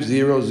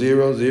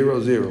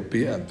 5:00:00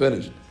 p.m.,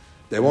 finished.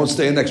 They won't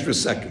stay an extra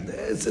second.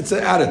 It's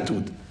an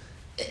attitude.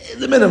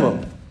 The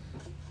minimum.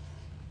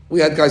 We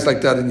had guys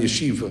like that in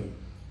yeshiva.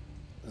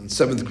 In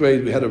 7th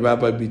grade, we had a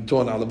Rabbi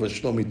Biton, Alav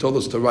Shlom. He told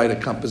us to write a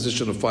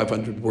composition of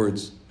 500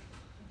 words.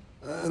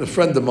 And a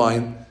friend of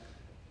mine,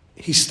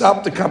 he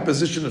stopped the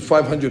composition at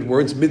 500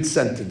 words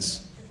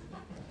mid-sentence.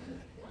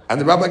 And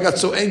the rabbi got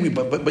so angry,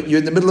 but you're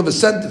in the middle of a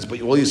sentence, but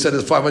all you said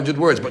is 500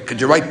 words. But could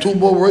you write 2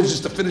 more words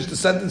just to finish the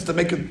sentence, to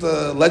make it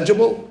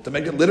legible, to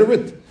make it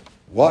literate?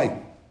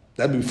 Why?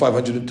 That'd be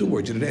 502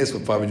 words. You didn't ask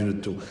for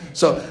 502.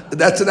 So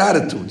that's an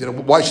attitude.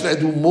 Why should I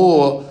do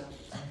more?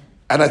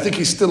 And I think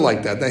he's still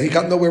like that. Now, he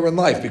got nowhere in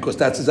life because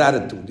that's his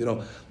attitude.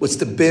 What's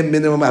the bare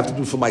minimum I have to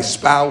do for my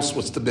spouse?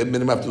 What's the bare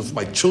minimum I have to do for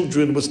my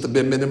children? What's the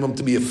bare minimum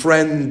to be a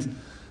friend?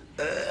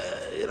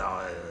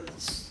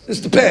 It's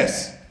the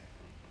pass.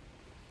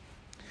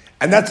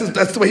 And that's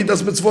the way he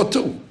does mitzvot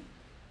too.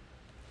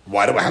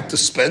 Why do I have to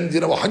spend,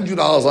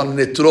 $100 on an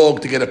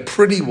etrog to get a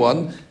pretty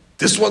one?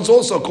 This one's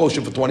also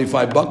kosher for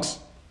 $25.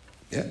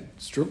 Yeah,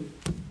 it's true.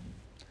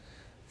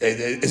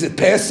 Is it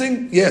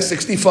passing? Yeah,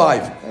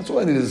 65. That's all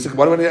I need.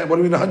 What do I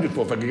need 100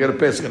 for? If I can get a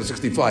pass, I get a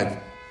 65.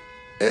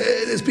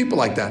 There's people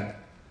like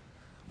that.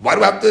 Why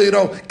do I have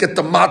to, get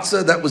the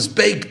matzah that was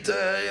baked,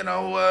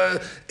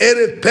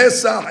 Erev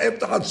Pesach,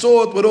 after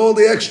Hatzot, with all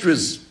the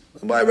extras?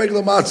 Buy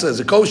regular matzah. Is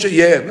it kosher?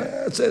 Yeah,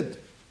 that's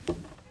it.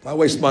 I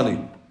waste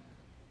money.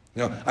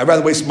 I'd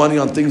rather waste money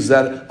on things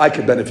that I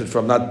could benefit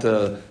from, not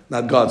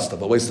God's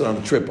stuff. I waste it on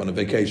a trip, on a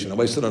vacation. I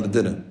waste it on a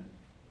dinner.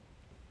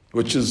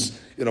 Which is,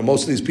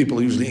 most of these people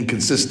are usually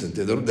inconsistent.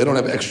 They don't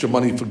have extra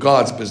money for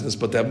God's business,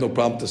 but they have no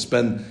problem to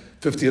spend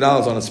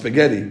 $50 on a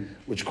spaghetti,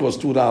 which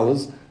costs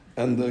 $2,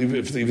 and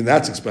if even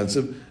that's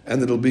expensive,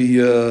 and it'll be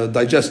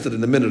digested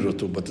in a minute or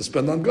two. But to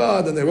spend on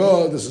God, and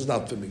this is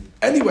not for me.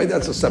 Anyway,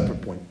 that's a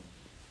separate point.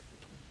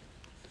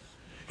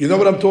 You know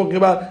what I'm talking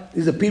about?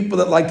 These are people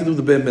that like to do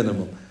the bare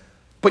minimum.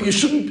 But you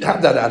shouldn't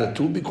have that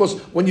attitude, because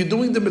when you're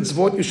doing the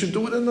mitzvot, you should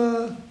do it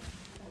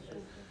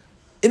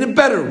in a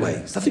better way.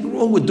 There's nothing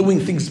wrong with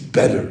doing things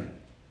better.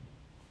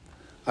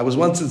 I was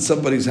once in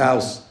somebody's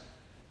house.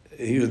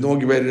 He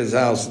inaugurated his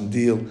house in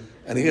Deal,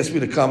 and he asked me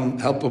to come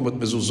help him with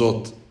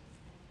mezuzot. So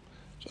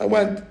I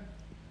went,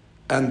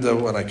 and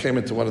when I came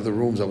into one of the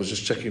rooms, I was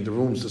just checking the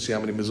rooms to see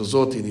how many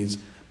mezuzot he needs,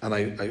 and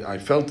I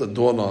felt a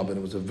doorknob, and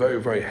it was a very,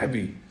 very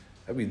heavy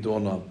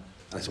doorknob.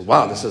 And I said,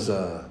 wow, this is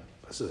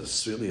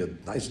really a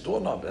nice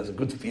doorknob. It has a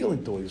good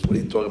feeling to it. He said, what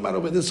are you talking about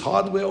over this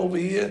hardware over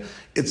here?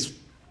 It's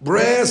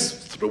brass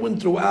through and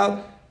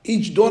throughout.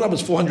 Each doorknob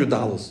is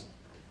 $400.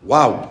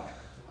 Wow.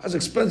 That's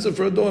expensive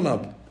for a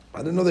doorknob. I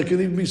didn't know they could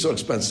even be so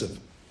expensive.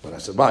 But I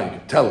said, wow, you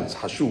can tell it's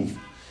hashuv.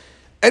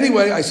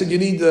 Anyway, I said, you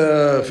need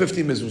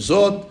 50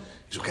 mezuzot. He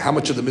said, okay, how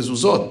much are the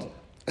mezuzot?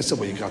 I said,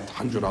 well, you got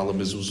 $100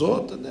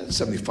 mezuzot and then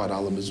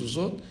 $75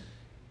 mezuzot.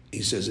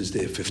 He says, is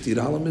there a $50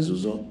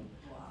 mezuzot?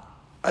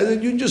 I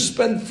said, you just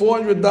spent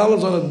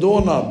 $400 on a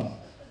doorknob.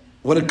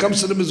 When it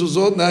comes to the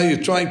mezuzot, now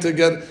you're trying to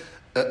get...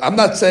 I'm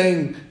not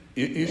saying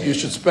you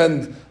should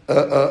spend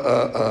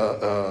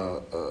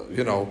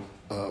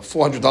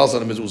 $400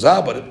 on a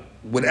mezuzah, but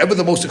whatever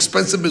the most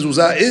expensive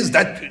mezuzah is,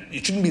 that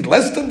it shouldn't be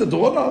less than the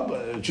doorknob.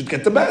 It should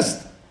get the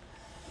best.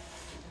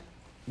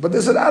 But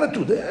there's an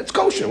attitude. It's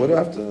kosher. What do I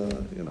have to,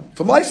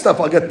 For my stuff,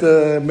 I'll get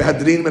the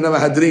mehadrin and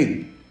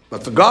mehadrin.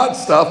 But for God's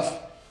stuff,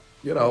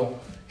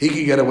 he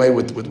can get away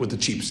with the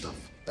cheap stuff.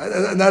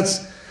 And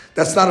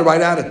that's not a right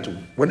attitude.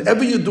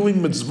 Whenever you're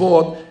doing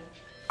mitzvot,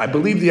 I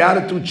believe the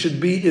attitude should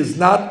be is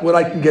not what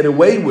I can get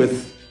away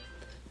with,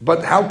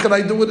 but how can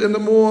I do it in a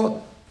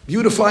more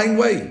beautifying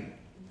way?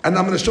 And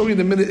I'm going to show you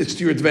in a minute it's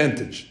to your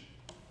advantage.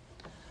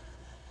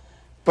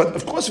 But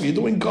of course, if you're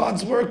doing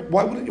God's work,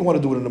 why wouldn't you want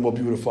to do it in a more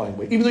beautifying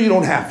way? Even though you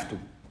don't have to.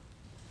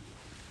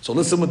 So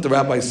listen what the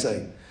rabbis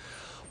say.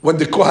 When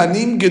the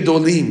Kohanim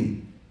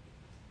Gedolim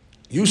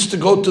used to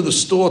go to the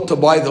store to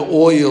buy the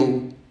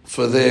oil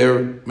for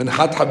their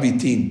Minchat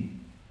Habitin,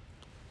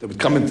 they would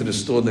come into the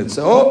store and they'd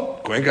say, oh,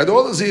 Kohen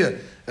Gadol is here.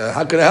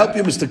 How can I help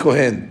you, Mr.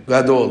 Kohen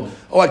Gadol?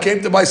 Oh, I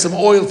came to buy some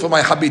oil for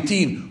my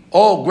Habitin.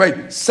 Oh,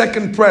 great.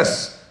 Second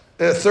press.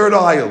 Third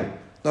aisle.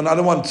 No, I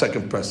don't want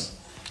second press.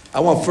 I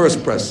want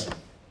first press.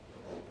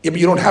 Yeah, but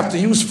you don't have to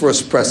use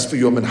first press for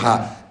your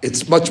mincha.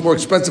 It's much more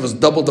expensive. It's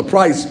double the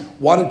price.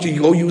 Why don't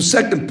you go use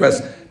second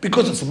press?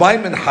 Because it's my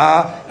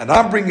mincha, and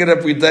I'm bringing it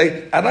every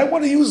day, and I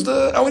want to use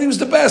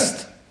the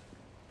best.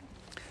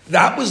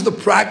 That was the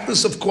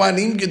practice of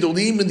Kohanim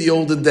Gedolim in the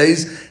olden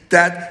days,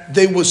 that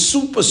they were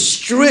super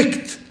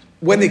strict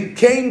when it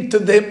came to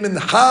the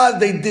mincha,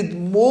 they did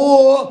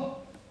more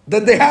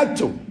than they had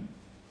to.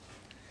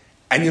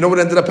 And you know what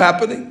ended up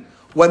happening?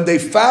 When they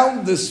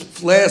found this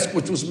flask,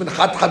 which was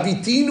minchat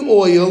havitin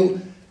oil,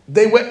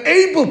 they were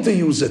able to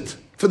use it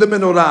for the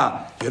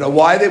menorah. You know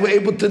why they were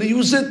able to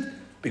use it?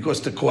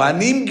 Because the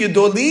Kohanim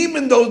Gedolim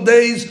in those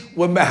days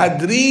were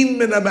mehadrin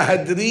min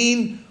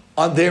mehadrin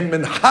on their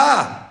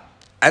mincha.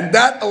 And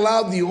that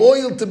allowed the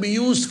oil to be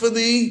used for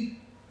the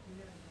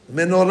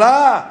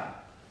menorah.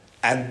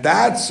 And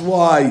that's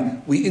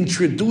why we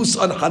introduce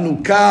on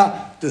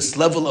Hanukkah this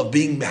level of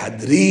being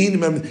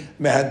mehadrin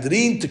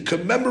to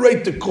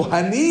commemorate the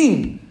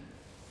Kohanim.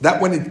 That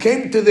when it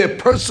came to their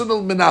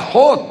personal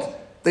menachot,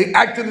 they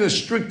acted in a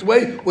strict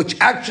way, which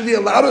actually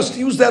allowed us to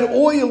use that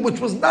oil, which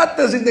was not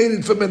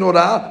designated for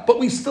menorah, but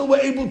we still were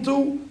able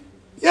to,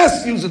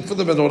 yes, use it for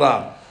the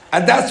menorah.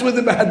 And that's where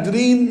the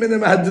mehadrin min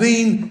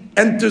mehadrin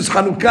enters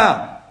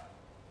Hanukkah.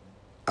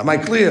 Am I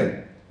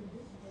clear?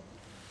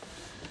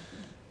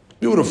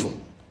 Beautiful.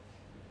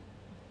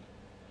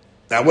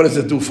 Now, what does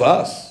it do for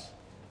us?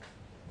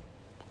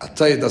 I'll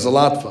tell you, it does a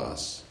lot for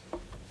us.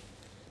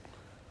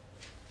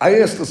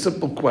 I asked a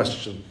simple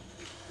question.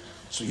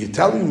 So you're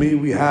telling me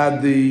we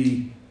had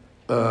the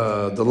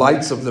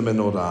lights of the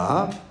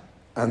menorah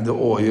and the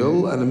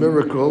oil and a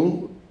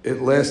miracle,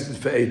 it lasted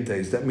for 8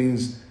 days. That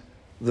means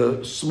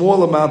the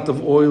small amount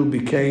of oil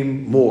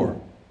became more.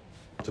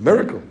 It's a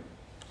miracle.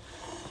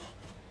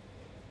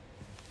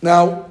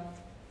 Now,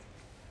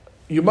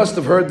 you must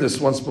have heard this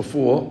once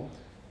before,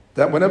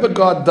 that whenever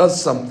God does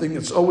something,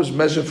 it's always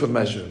measure for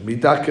measure.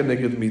 Midah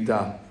keneged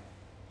midah.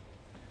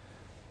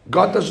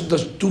 God doesn't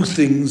just do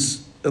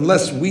things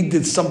unless we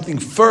did something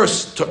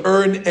first to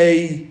earn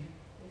a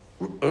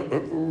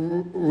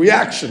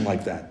reaction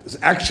like that. It's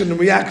action and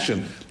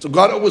reaction. So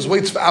God always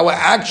waits for our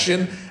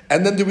action,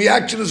 and then the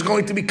reaction is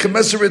going to be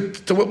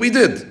commensurate to what we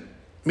did.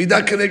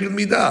 Midah keneged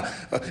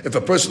midah. If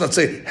a person, let's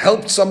say,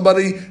 helped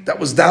somebody that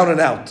was down and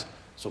out,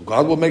 so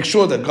God will make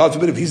sure that, God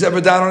forbid, if he's ever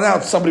down and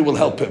out, somebody will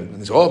help him. And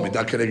he says, oh,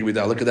 midah keneged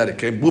midah, look at that, it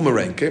came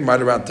boomerang, came right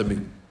around to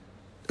me.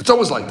 It's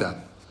always like that.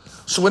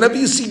 So whenever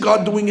you see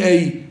God doing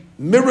a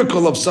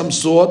miracle of some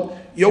sort,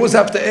 you always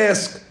have to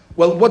ask,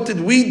 well, what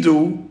did we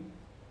do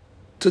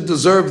to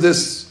deserve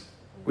this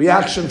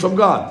reaction from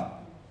God?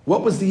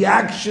 What was the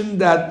action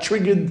that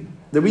triggered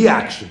the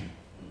reaction?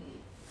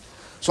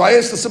 So I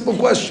asked a simple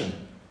question.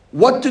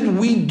 What did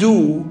we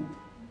do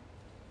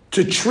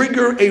to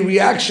trigger a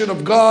reaction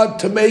of God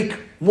to make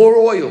more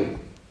oil?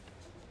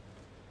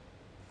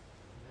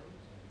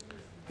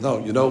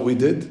 No, you know what we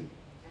did?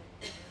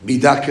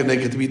 Midah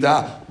keneged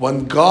midah.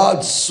 When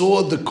God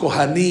saw the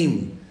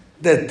Kohanim,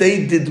 that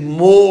they did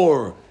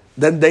more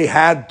than they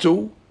had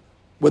to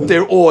with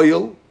their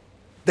oil,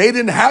 they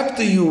didn't have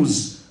to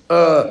use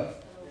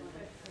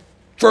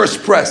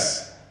first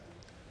press.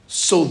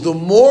 So the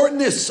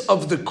moreness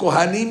of the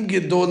Kohanim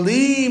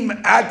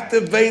Gedolim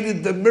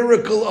activated the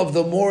miracle of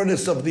the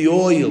moreness of the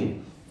oil.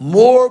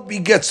 More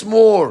begets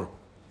more.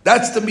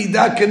 That's the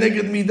midah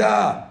keneged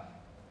midah.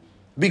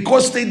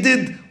 Because they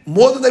did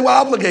more than they were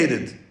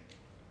obligated.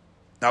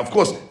 Now, of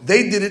course,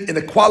 they did it in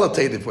a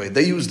qualitative way.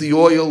 They used the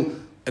oil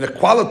in a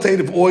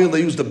qualitative oil, they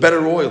used a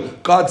better oil.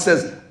 God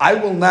says, I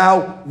will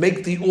now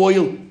make the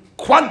oil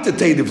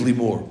quantitatively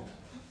more.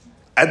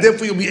 And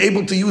therefore you'll be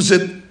able to use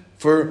it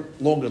for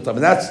longer time.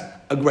 And that's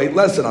a great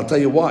lesson. I'll tell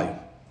you why.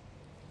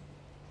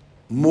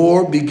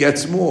 More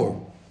begets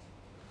more.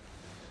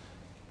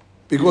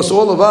 Because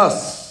all of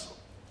us,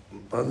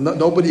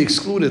 nobody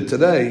excluded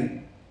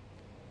today,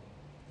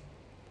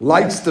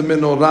 lights the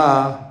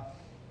menorah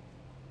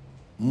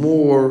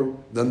more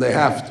than they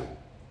have to.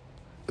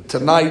 But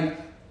tonight,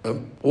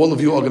 all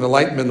of you are going to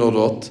light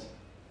menorot,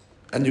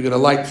 and you're going to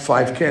light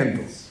 5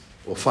 candles,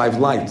 or 5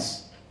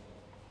 lights.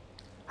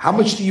 How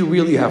much do you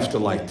really have to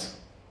light?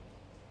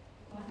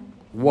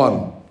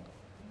 1.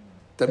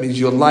 That means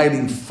you're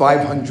lighting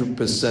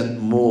 500%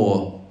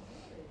 more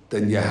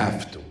than you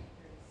have to.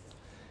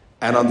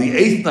 And on the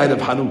 8th night of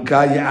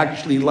Hanukkah, you're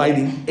actually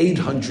lighting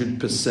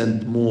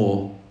 800%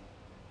 more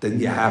than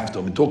you have to.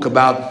 I mean, talk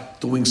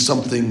about doing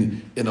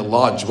something in a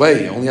large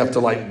way. You only have to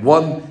light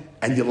 1,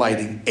 and you're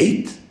lighting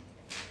 8.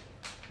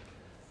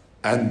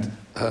 And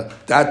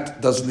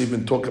that doesn't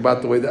even talk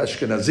about the way the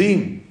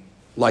Ashkenazim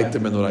light the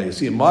menorah. You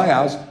see, in my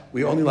house,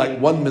 we only light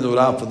 1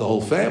 menorah for the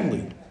whole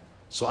family.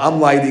 So I'm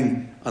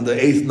lighting on the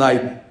 8th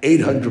night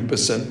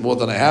 800% more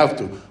than I have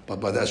to. But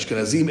by the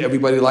Ashkenazim,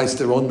 everybody lights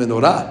their own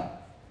menorah.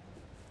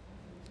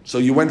 So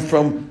you went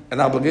from an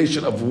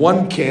obligation of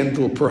 1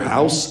 candle per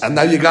house, and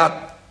now you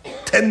got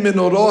 10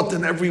 menorot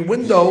in every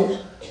window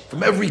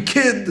from every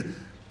kid,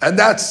 and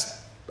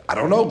that's, I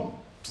don't know,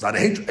 it's not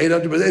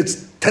 800%,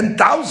 it's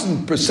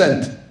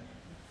 10,000%.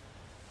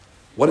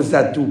 What does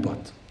that do, but?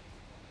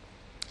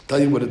 I'll tell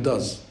you what it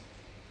does.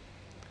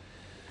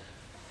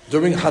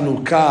 During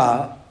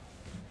Hanukkah,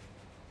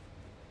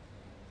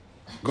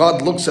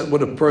 God looks at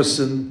what a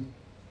person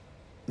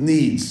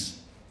needs.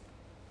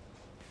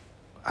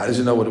 How does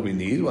he know what we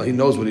need? Well, he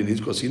knows what he needs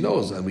because he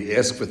knows, and we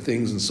ask for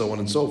things and so on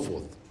and so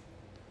forth.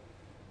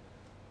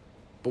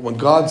 But when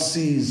God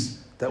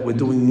sees that we're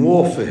doing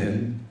more for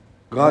Him,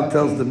 God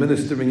tells the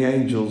ministering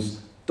angels,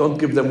 don't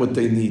give them what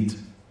they need.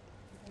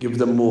 Give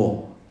them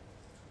more.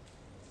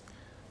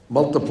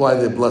 Multiply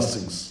their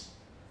blessings.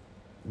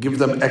 Give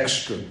them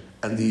extra.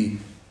 And the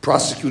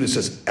prosecutor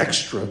says,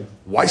 extra?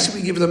 Why should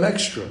we give them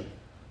extra?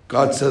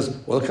 God says,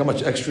 well, look how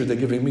much extra they're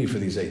giving me for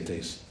these 8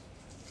 days.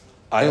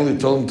 I only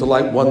told them to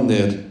light one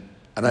ner,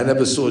 and I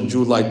never saw a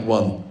Jew light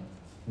one.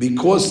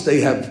 Because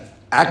they have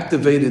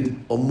activated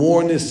a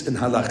moreness in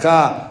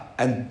halakha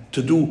and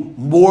to do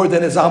more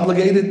than is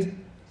obligated,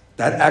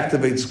 that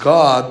activates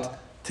God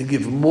to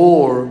give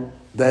more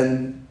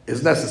than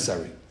is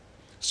necessary.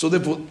 So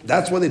therefore,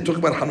 that's why they talk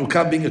about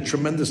Hanukkah being a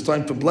tremendous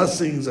time for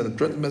blessings and a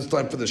tremendous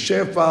time for the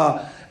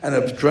shefa and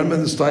a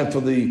tremendous time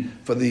for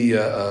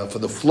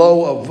the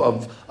flow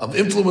of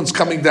influence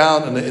coming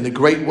down in a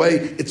great way.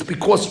 It's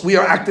because we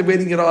are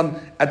activating it on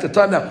at the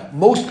time. Now,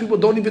 most people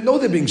don't even know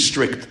they're being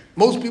strict.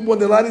 Most people, when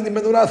they're lighting the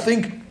menorah,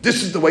 think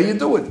this is the way you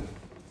do it,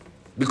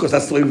 because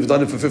that's the way we've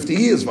done it for 50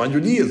 years,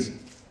 100 years.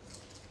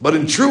 But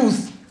in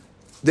truth,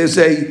 there's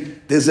a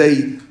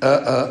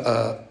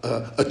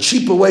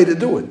cheaper way to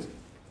do it.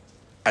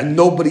 And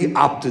nobody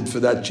opted for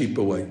that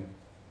cheaper way.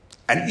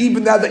 And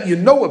even now that you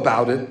know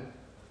about it,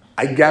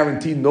 I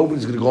guarantee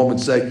nobody's going to go home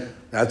and say,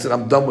 that's it,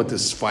 I'm done with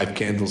this 5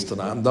 candles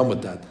tonight. I'm done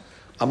with that.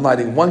 I'm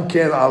lighting 1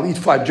 candle. I'll eat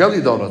 5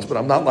 jelly donuts, but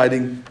I'm not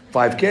lighting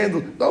 5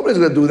 candles. Nobody's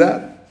going to do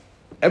that.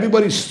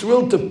 Everybody's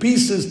thrilled to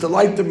pieces to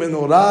light the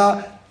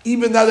menorah.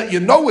 Even now that you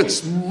know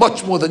it's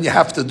much more than you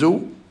have to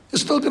do, you're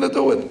still going to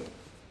do it.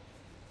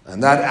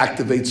 And that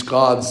activates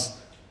God's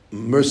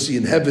mercy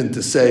in heaven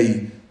to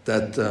say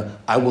that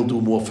I will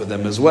do more for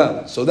them as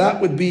well. So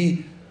that would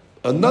be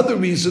another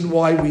reason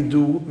why we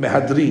do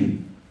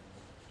mehadrin.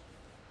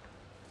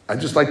 I'd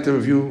just like to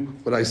review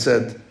what I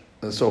said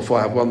so far.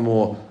 I have one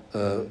more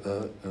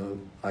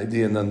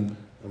idea and then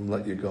I'll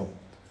let you go.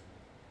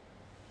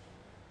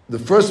 The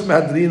first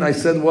mehadrin I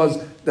said was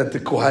that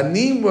the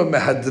Kohanim were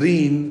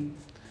mehadrin,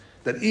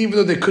 that even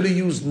though they could have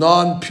used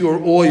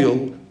non-pure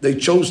oil, they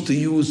chose to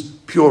use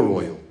pure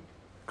oil.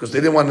 Because they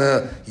didn't want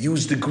to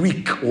use the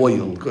Greek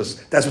oil,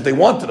 because that's what they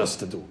wanted us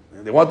to do.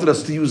 They wanted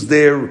us to use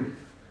their,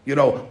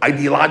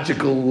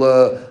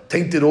 ideological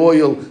tainted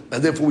oil,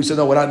 and therefore we said,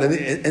 no, we're not.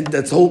 And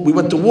that's whole. We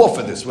went to war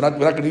for this. We're not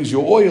going to use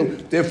your oil.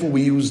 Therefore,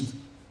 we used,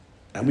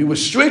 and we were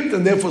strict,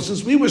 and therefore,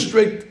 since we were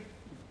strict,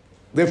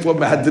 therefore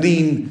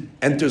Mehadrin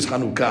enters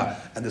Hanukkah.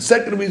 And the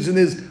second reason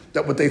is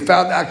that what they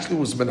found actually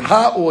was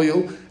mincha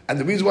oil, and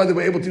the reason why they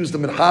were able to use the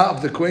mincha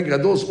of the Kohen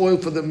Gadol's oil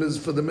for the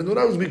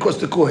menorah was because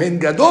the Kohen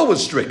Gadol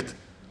was strict.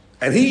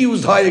 And he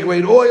used higher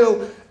grade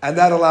oil, and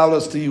that allowed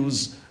us to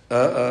use for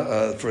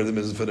the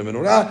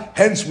menorah.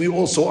 Hence, we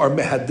also are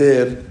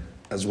mehader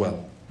as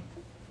well.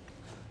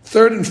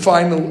 Third and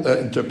final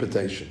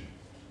interpretation.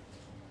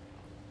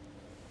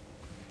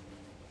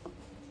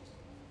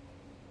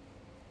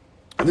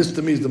 And this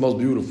to me is the most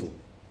beautiful.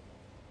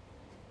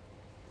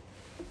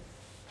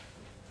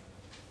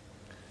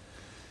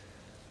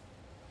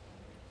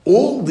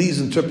 All these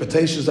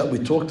interpretations that we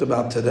talked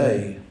about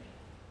today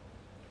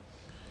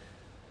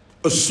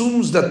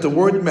assumes that the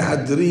word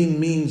mehadrin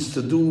means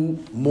to do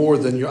more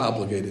than you're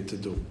obligated to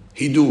do.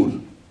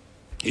 Hidur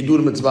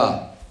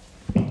mitzvah.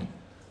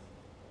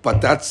 But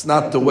that's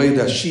not the way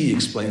that she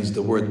explains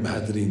the word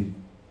mehadrin.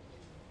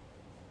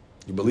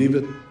 You believe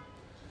it?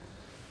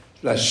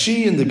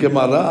 Rashi in the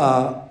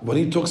Gemara, when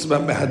he talks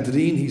about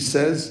mehadrin, he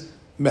says,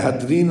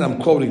 mehadrin,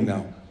 I'm quoting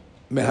now,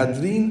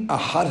 mehadrin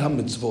ahar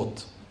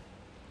ha-mitzvot.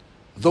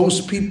 Those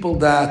people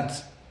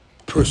that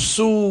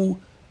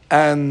pursue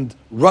and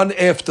run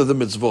after the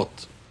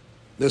mitzvot.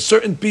 There's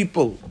certain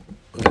people.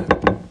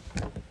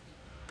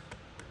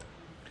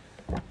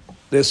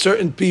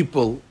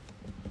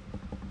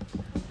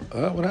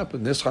 What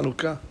happened? There's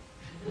Hanukkah.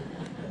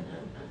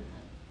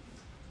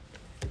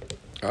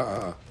 Okay.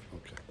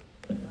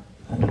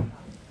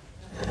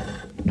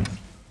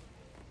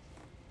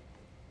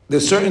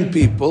 There's certain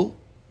people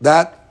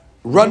that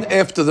run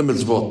after the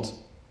mitzvot.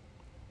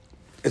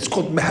 It's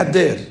called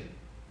mehader.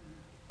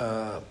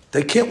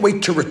 They can't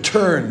wait to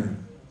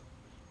return.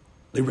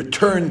 They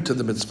return to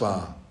the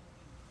mitzvah.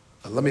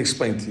 Let me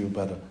explain to you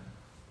better.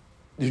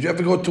 Did you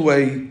ever go to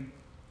a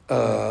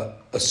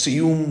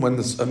siyum when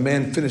a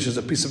man finishes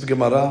a piece of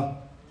Gemara?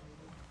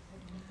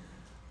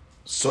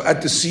 So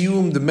at the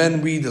siyum, the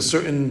men read a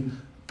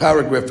certain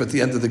paragraph at the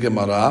end of the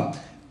Gemara,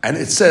 and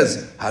it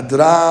says,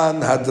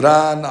 Hadran,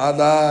 Hadran,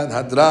 Alan,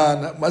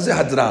 Hadran. What's it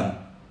Hadran?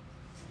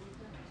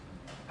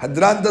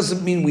 Hadran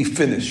doesn't mean we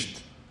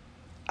finished.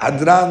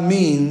 Hadran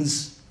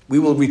means we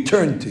will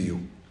return to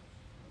you.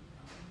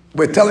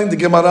 We're telling the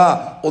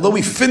Gemara, although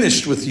we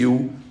finished with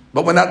you,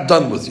 but we're not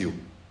done with you.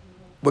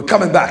 We're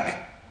coming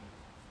back.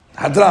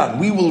 Hadran,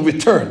 we will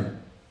return.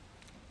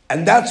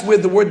 And that's where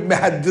the word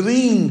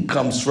mehadrin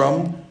comes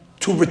from,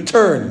 to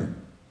return.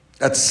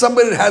 That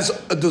somebody that has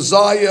a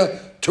desire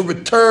to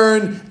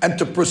return and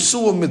to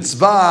pursue a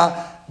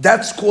mitzvah,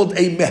 that's called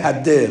a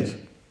mehader.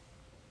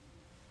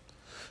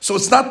 So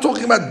it's not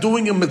talking about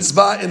doing a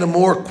mitzvah in a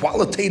more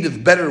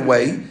qualitative, better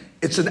way.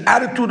 It's an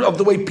attitude of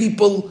the way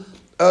people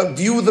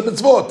view the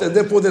mitzvot, and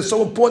therefore they're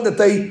so important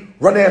that they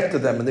run after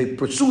them and they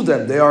pursue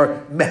them. They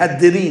are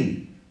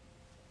mehadirin.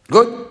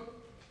 Good?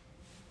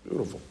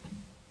 Beautiful.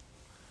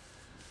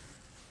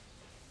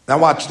 Now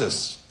watch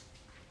this.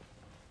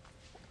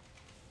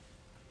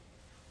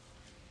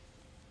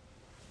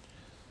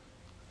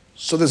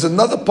 So there's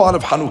another part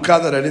of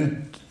Hanukkah that I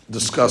didn't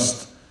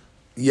discuss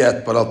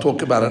yet, but I'll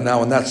talk about it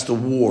now, and that's the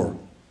war.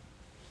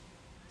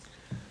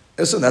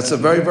 Listen, that's a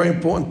very, very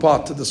important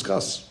part to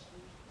discuss.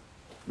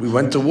 We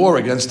went to war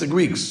against the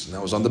Greeks, and I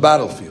was on the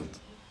battlefield.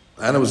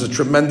 And it was a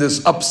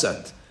tremendous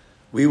upset.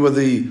 We were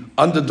the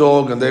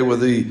underdog, and they were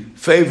the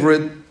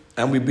favorite,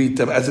 and we beat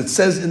them. As it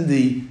says in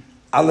the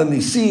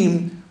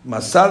Al-Nisim,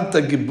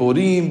 Masarta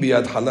Giborim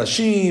biyad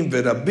halashim,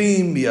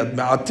 verabim biyad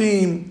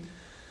ma'atim,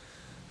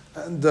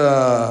 and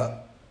the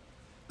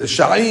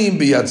Sha'im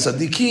biyad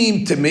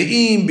Sadikim,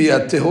 Temeim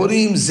biyad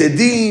Tehorim,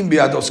 Zedim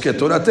biyad Oskei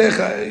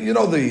Toratecha. You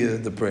know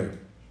the prayer.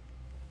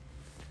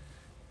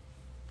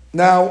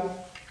 Now,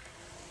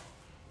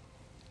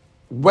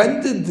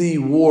 when did the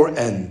war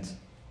end?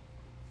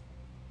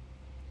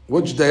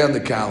 Which day on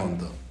the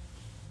calendar?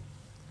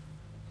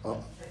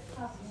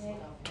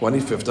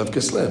 25th of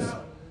Kislev.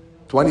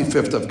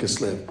 25th of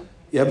Kislev.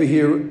 You ever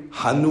hear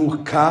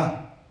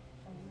Hanukkah?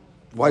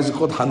 Why is it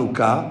called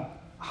Hanukkah?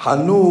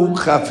 Hanu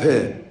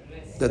Chafhe.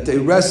 That they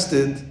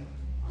rested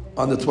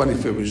on the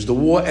 25th. Which the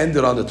war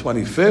ended on the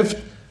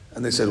 25th.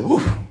 And they said,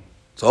 woof,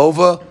 it's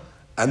over.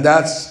 And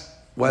that's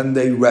when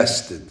they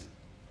rested.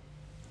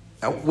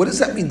 Now, what does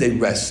that mean, they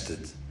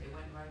rested?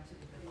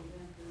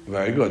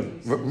 Very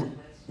good.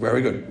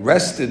 Very good.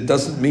 Rested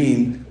doesn't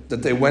mean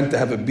that they went to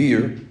have a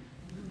beer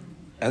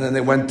and then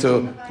they went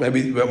to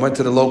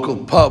the local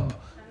pub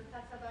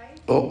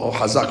or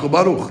Hazaku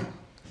Baruch.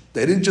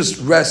 They didn't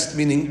just rest,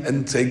 meaning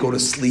and say go to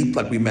sleep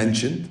like we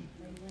mentioned.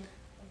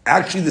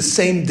 Actually, the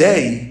same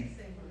day,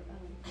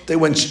 they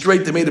went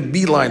straight, they made a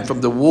beeline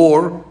from the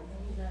war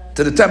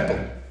to the temple.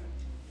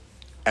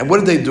 And what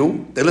did they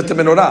do? They lit the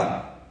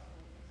menorah.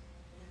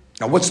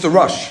 Now, what's the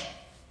rush?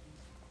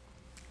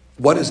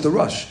 What is the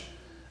rush?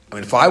 I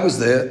mean, if I was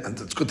there, and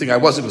it's a good thing I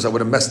wasn't because I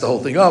would have messed the whole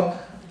thing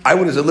up, I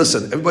would have said,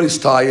 listen, everybody's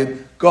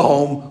tired, go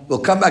home, we'll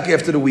come back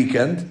after the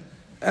weekend,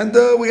 and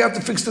we have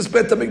to fix this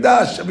Beit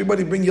HaMikdash.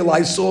 Everybody bring your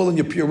Lysol and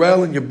your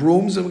Purell and your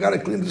brooms, and we got to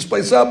clean this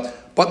place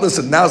up. But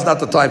listen, now's not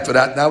the time for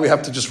that. Now we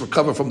have to just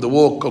recover from the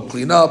war, go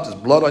clean up, there's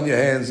blood on your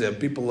hands,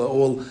 people are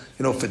all,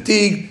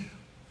 fatigued.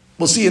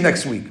 We'll see you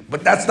next week.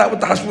 But that's not what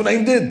the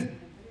Hashmonaim did.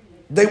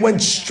 They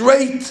went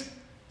straight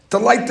to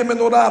light the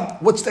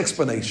menorah. What's the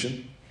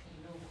explanation?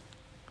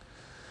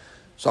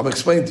 So I'm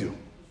explaining to you.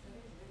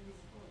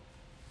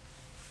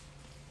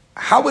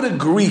 How would a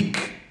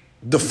Greek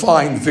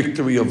define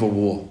victory of a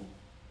war?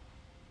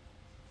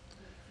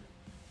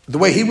 The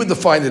way he would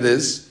define it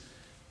is,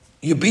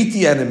 you beat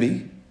the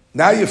enemy,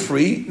 now you're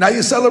free, now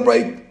you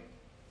celebrate.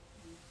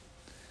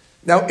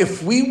 Now,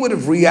 if we would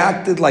have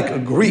reacted like a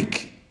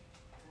Greek,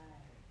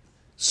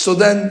 so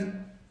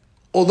then,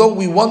 although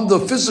we won the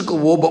physical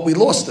war, but we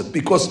lost it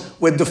because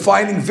we're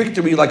defining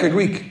victory like a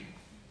Greek.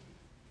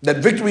 That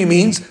victory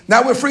means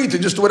now we're free to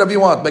just do whatever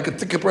you want. Make a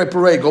ticket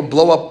parade, go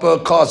blow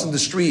up cars in the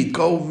street,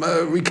 go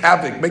wreak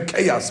havoc, make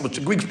chaos, which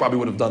the Greeks probably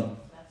would have done.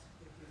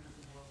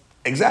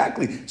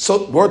 Exactly.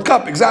 So, World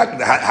Cup,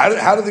 exactly.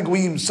 How do the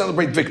Goyim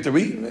celebrate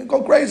victory?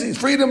 Go crazy. It's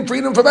freedom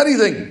from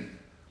anything.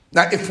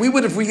 Now, if we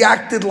would have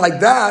reacted like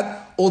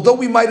that, although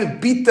we might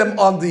have beat them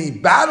on the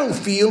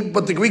battlefield,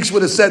 but the Greeks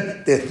would have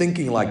said, they're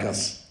thinking like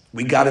us.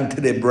 We got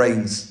into their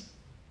brains.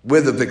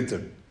 We're the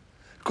victor.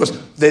 Because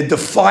they're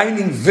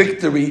defining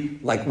victory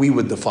like we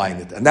would define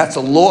it. And that's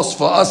a loss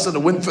for us and a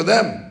win for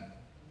them.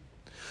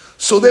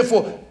 So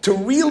therefore, to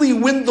really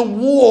win the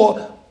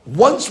war,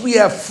 once we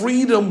have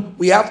freedom,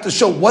 we have to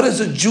show, what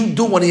does a Jew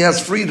do when he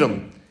has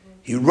freedom?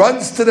 He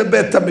runs to the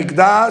Beit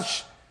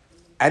HaMikdash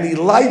and he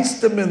lights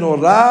the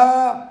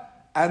menorah,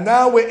 and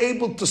now we're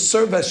able to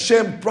serve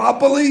Hashem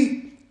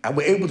properly, and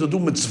we're able to do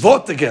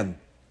mitzvot again.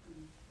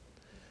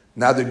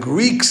 Now the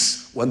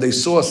Greeks, when they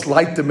saw us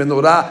light the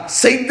menorah,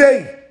 same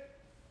day,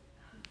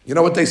 you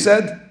know what they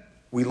said?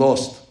 We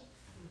lost.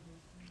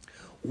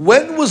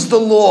 When was the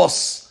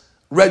loss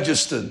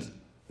registered?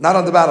 Not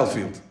on the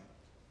battlefield.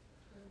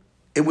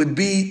 It would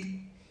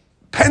be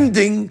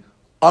pending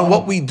on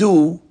what we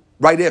do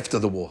right after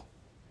the war.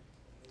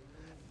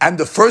 And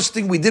the first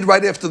thing we did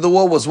right after the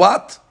war was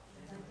what?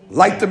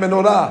 Light the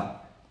menorah.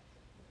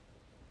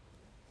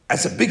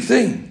 That's a big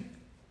thing.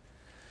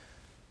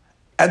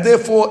 And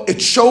therefore,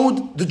 it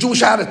showed the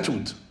Jewish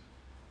attitude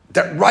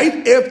that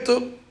right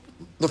after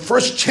the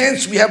first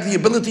chance we have the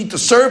ability to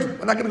serve,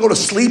 we're not going to go to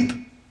sleep.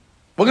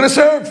 We're going to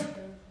serve.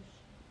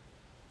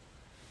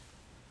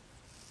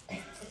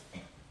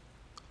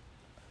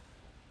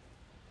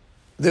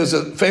 There's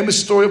a famous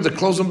story of the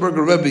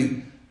Klosenberger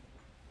Rebbe.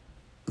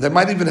 They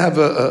might even have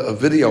a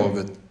video of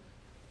it.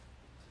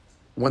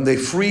 When they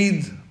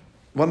freed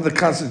one of the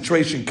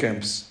concentration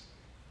camps,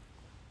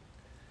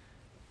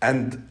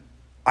 and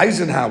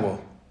Eisenhower,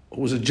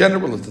 who was a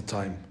general at the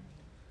time,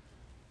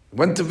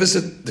 went to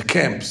visit the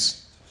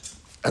camps,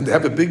 And they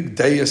have a big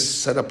dais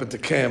set up at the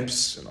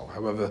camps,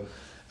 however,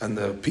 and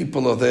the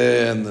people are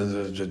there, and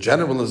the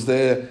general is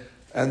there,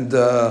 and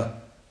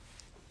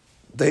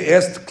they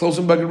asked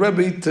Klosenberger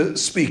Rebbe to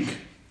speak.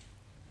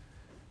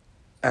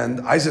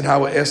 And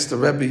Eisenhower asked the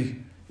Rebbe,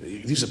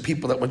 these are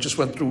people that just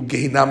went through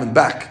Gehinnom and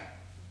back,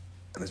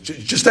 and it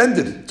just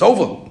ended, it's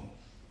over.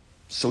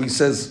 So he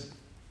says,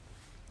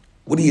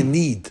 what do you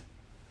need?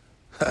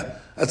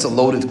 That's a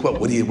loaded quote.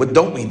 What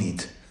don't we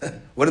need?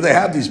 What do they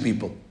have, these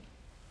people?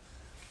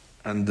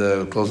 And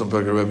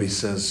Klosenberger Rebbe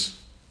says,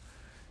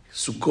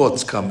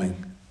 Sukkot's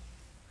coming,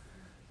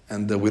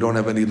 and we don't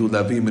have any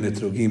lulavim and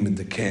etrogim in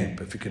the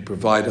camp. If you can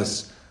provide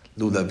us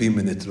lulavim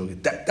and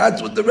etrogim.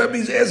 That's what the Rebbe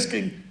is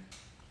asking.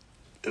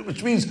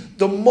 Which means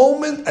the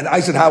moment, and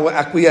Eisenhower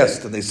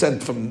acquiesced, and they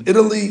sent from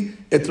Italy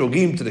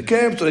etrogim to the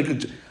camp, so they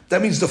could.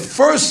 That means the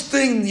first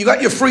thing, you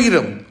got your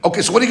freedom.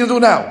 Okay, so what are you going to do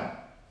now?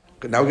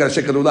 Okay, now we got to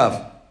check a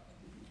lulav.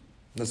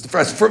 That's the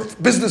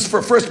first business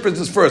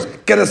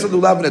first. Get us a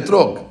lulav and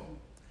etrog.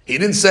 He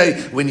didn't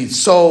say, we need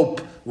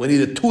soap, we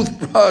need a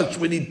toothbrush,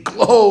 we need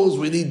clothes,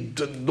 we need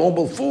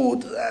normal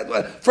food.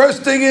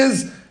 First thing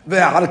is,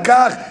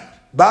 ve'arkach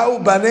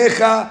ba'u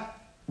banecha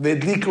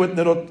ve'dliku et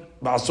nerot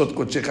ba'asot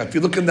kodshecha. If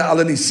you look in the Al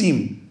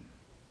Nisim,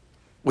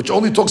 which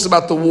only talks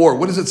about the war,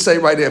 what does it say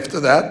right after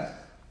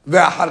that?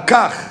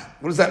 Ve'arkach.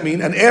 What does that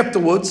mean? And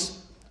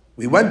afterwards,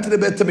 we went to the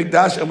Beit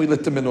HaMikdash and we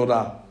lit the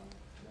menorah.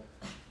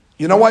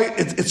 You know why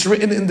it's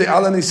written in the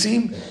Al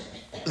Nisim?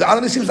 The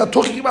Al Nisim is not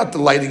talking about the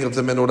lighting of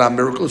the menorah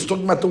miracle. It's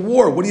talking about the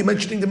war. What are you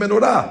mentioning the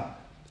menorah?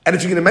 And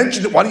if you're going to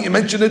mention it, why don't you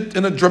mention it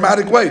in a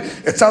dramatic way?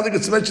 It sounds like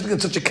it's mentioned in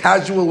such a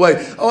casual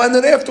way. Oh, and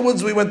then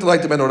afterwards we went to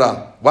light the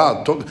menorah.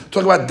 Wow,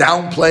 talk about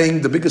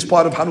downplaying the biggest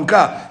part of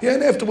Hanukkah. Yeah,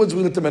 and afterwards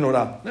we lit the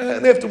menorah.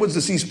 And afterwards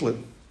the sea split.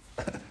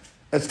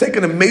 It's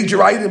taking a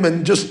major item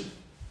and just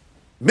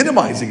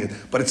minimizing it.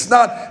 But it's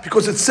not,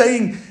 because it's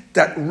saying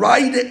that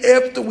right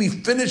after we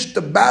finished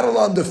the battle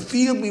on the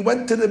field, we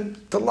went to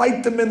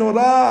light the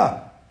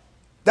menorah.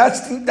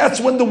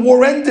 That's when the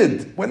war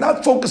ended. We're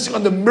not focusing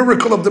on the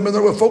miracle of the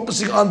menorah. We're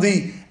focusing on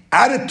the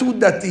attitude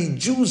that the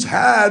Jews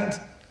had,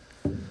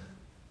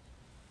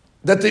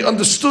 that they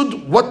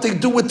understood what they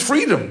do with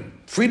freedom.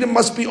 Freedom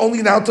must be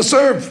only now to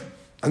serve.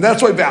 And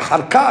that's why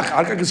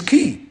harkach is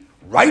key.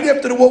 Right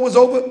after the war was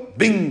over,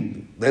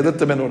 bing, they lit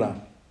the menorah.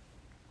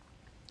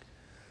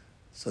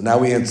 So now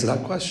we answer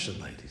that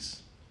question,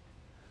 ladies.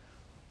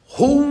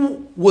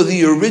 Who were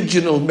the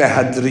original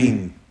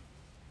mehadrin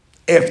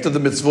after the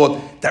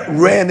mitzvot, that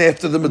ran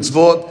after the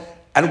mitzvot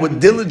and were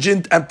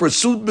diligent and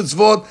pursued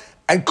mitzvot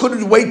and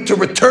couldn't wait to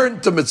return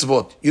to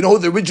mitzvot? You know who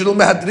the original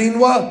mehadrin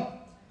were?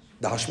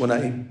 The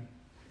Hashmonaim.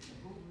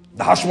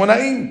 The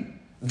Hashmonaim.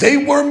 They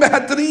were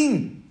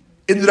mehadrin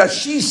in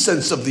Rashi's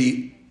sense of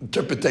the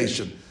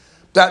interpretation.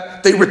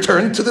 That they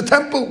returned to the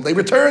temple. They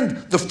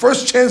returned. The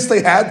first chance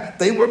they had,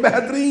 they were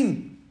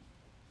mehadrin.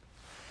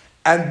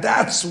 And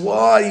that's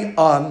why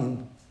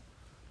on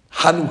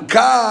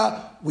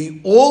Hanukkah, we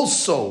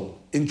also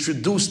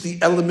introduce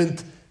the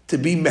element to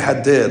be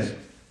mehader.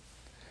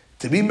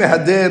 To be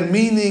mehader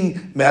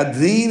meaning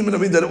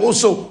mehadrin, that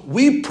also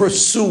we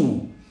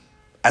pursue,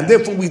 and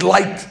therefore we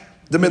light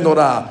the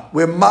menorah.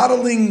 We're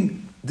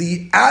modeling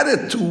the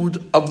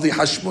attitude of the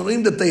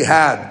Hashmonaim that they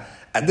had.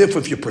 And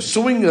therefore if you're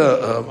pursuing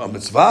a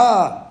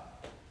mitzvah,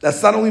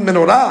 that's not only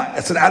menorah,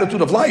 it's an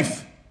attitude of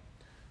life.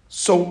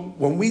 So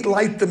when we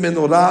light the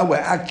menorah, we're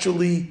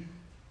actually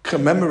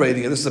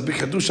commemorating, and this is a big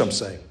Hadush I'm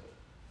saying,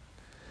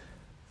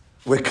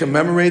 we're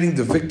commemorating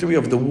the victory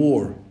of the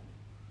war.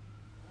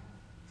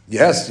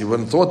 Yes, you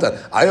wouldn't have thought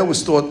that. I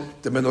always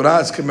thought the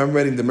menorah is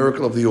commemorating the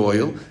miracle of the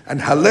oil,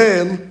 and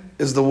Hallel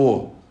is the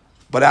war.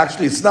 But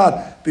actually it's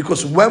not,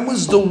 because when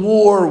was the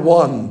war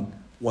won?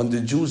 When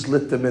the Jews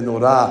lit the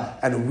menorah,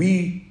 and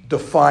we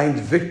defined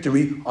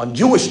victory on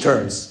Jewish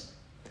terms.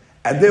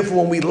 And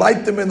therefore when we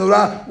light the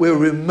menorah, we're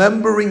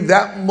remembering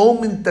that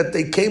moment that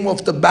they came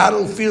off the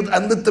battlefield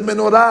and lit the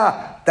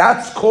menorah.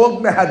 That's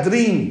called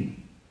mehadrin.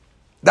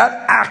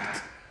 That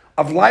act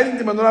of lighting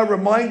the menorah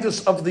reminds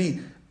us of the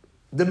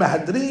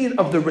mehadrin,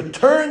 of the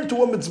return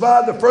to a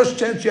mitzvah, the first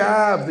chance you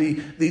have,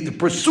 the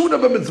pursuit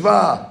of a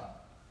mitzvah.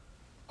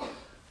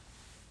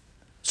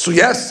 So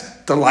yes,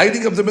 the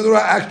lighting of the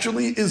menorah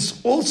actually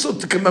is also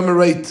to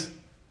commemorate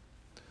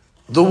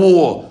the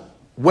war.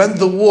 When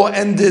the war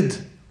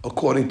ended,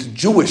 according to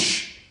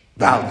Jewish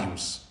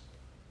values.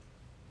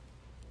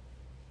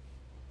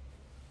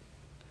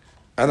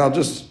 And I'll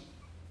just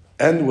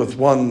end with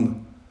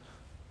one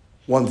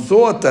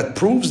thought that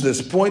proves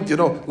this point.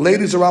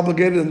 Ladies are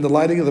obligated in the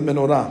lighting of the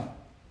menorah,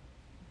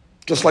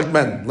 just like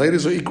men.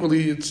 Ladies are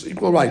it's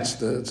equal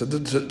rights.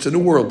 It's a new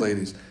world,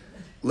 ladies.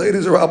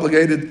 Ladies are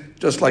obligated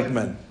just like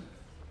men.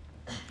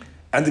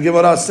 And the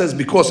Gemara says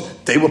because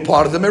they were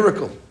part of the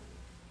miracle.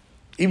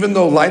 Even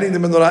though lighting the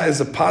menorah is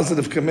a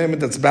positive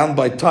commandment that's bound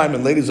by time,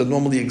 and ladies are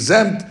normally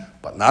exempt,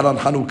 but not on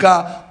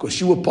Hanukkah,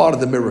 because you were part of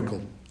the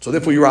miracle. So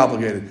therefore you're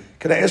obligated.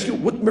 Can I ask you,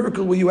 what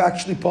miracle were you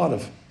actually part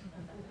of?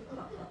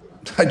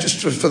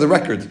 Just for the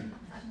record.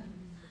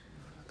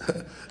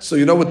 So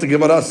you know what the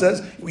Gemara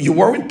says? You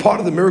weren't part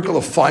of the miracle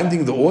of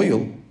finding the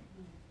oil.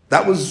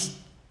 That was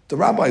the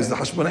rabbis, the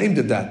Hashmonaim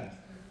did that.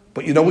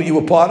 But you know what you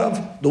were part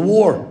of? The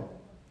war.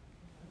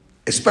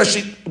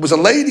 Especially, it was a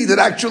lady that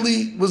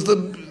actually was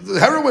the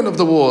heroine of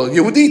the war,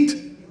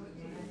 Yehudit.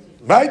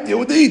 Right?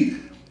 Yehudit.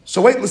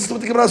 So wait, listen to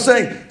what the Gemara is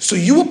saying. So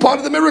you were part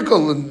of the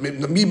miracle, and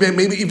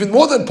maybe even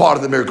more than part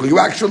of the miracle. You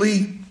were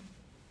actually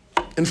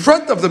in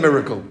front of the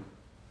miracle.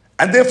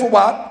 And therefore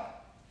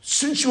what?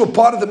 Since you were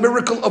part of the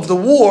miracle of the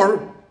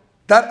war,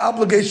 that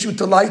obligates you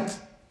to light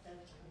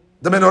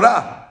the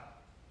menorah.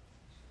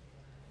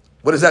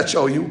 What does that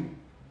show you?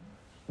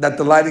 That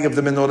the lighting of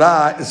the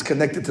menorah is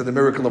connected to the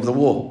miracle of the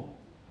war.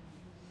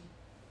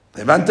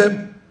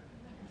 Levantem?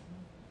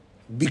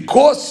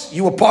 Because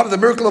you were part of the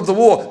miracle of the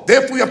war,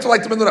 therefore you have to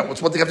light the menorah.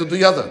 What's one thing you have to do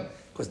the other?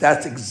 Because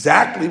that's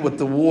exactly what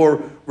the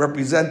war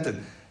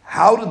represented.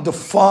 How to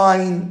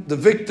define the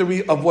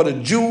victory of what a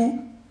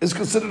Jew is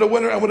considered a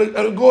winner and what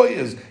a goy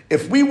is.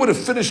 If we would have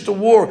finished the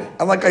war,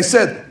 and like I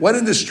said, went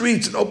in the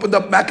streets and opened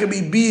up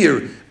Maccabee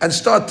beer and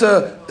start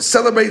to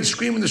celebrate and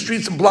scream in the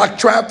streets and block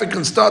traffic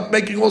and start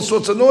making all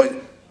sorts of noise,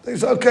 they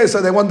say, okay,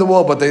 so they won the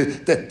war, but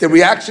the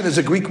reaction is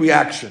a Greek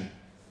reaction.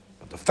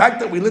 But the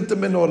fact that we lit the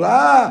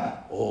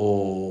menorah,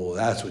 oh,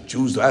 that's what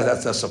Jews do.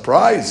 That's a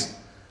surprise.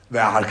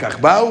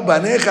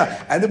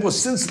 And it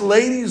was since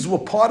ladies were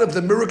part of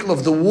the miracle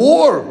of the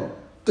war,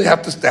 they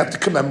have to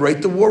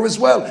commemorate the war as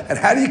well. And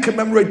how do you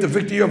commemorate the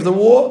victory of the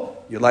war?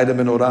 You light a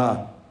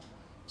menorah.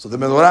 So the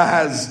menorah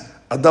has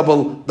a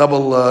double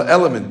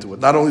element to it.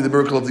 Not only the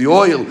miracle of the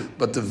oil,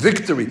 but the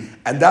victory.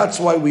 And that's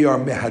why we are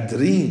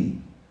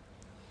mehadrin.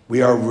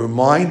 We are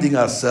reminding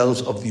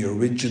ourselves of the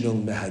original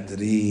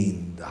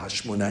mehadrin, the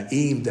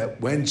Hashmonaim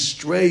that went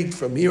straight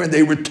from here and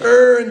they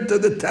returned to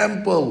the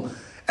temple.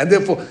 And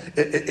therefore,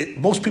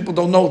 most people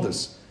don't know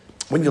this.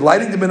 When you're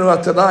lighting the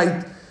menorah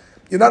tonight,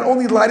 you're not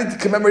only lighting to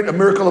commemorate a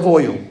miracle of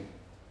oil.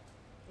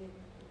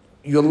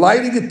 You're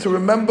lighting it to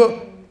remember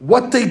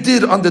what they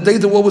did on the day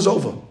the war was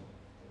over.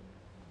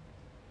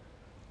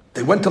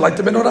 They went to light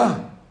the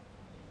menorah.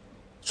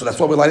 So that's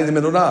why we're lighting the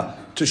menorah,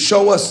 to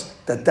show us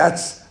that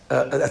that's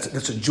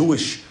a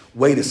Jewish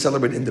way to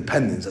celebrate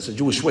independence. That's a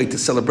Jewish way to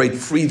celebrate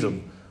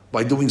freedom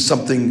by doing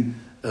something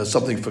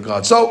for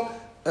God. So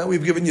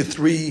we've given you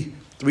three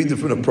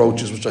different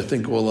approaches, which I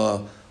think all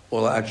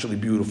are actually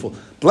beautiful.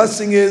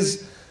 Blessing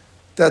is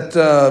that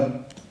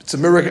it's a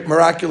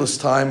miraculous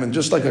time, and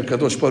just like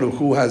HaKadosh Baruch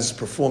Hu has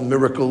performed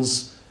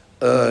miracles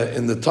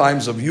in the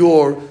times of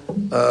yore,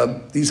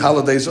 these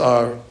holidays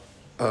are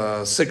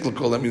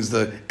cyclical. That means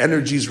the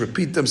energies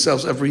repeat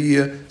themselves every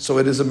year, so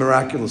it is a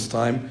miraculous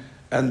time.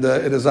 And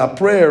it is our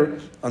prayer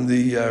on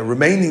the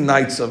remaining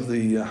nights of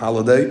the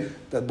holiday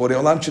that Borei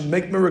Olam should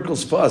make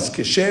miracles for us.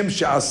 Keshem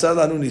she'asa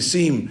lanu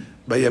nisim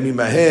bayamim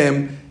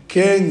hahem,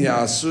 ken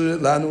ya'asu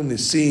lanu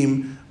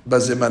nisim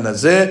bazeman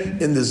hazeh,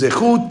 in the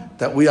zechut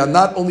that we are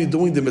not only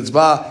doing the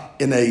mitzvah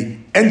in a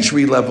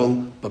entry level,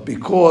 but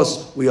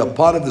because we are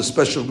part of the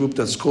special group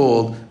that's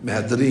called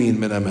Mehadrin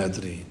Min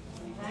HaMehadrin.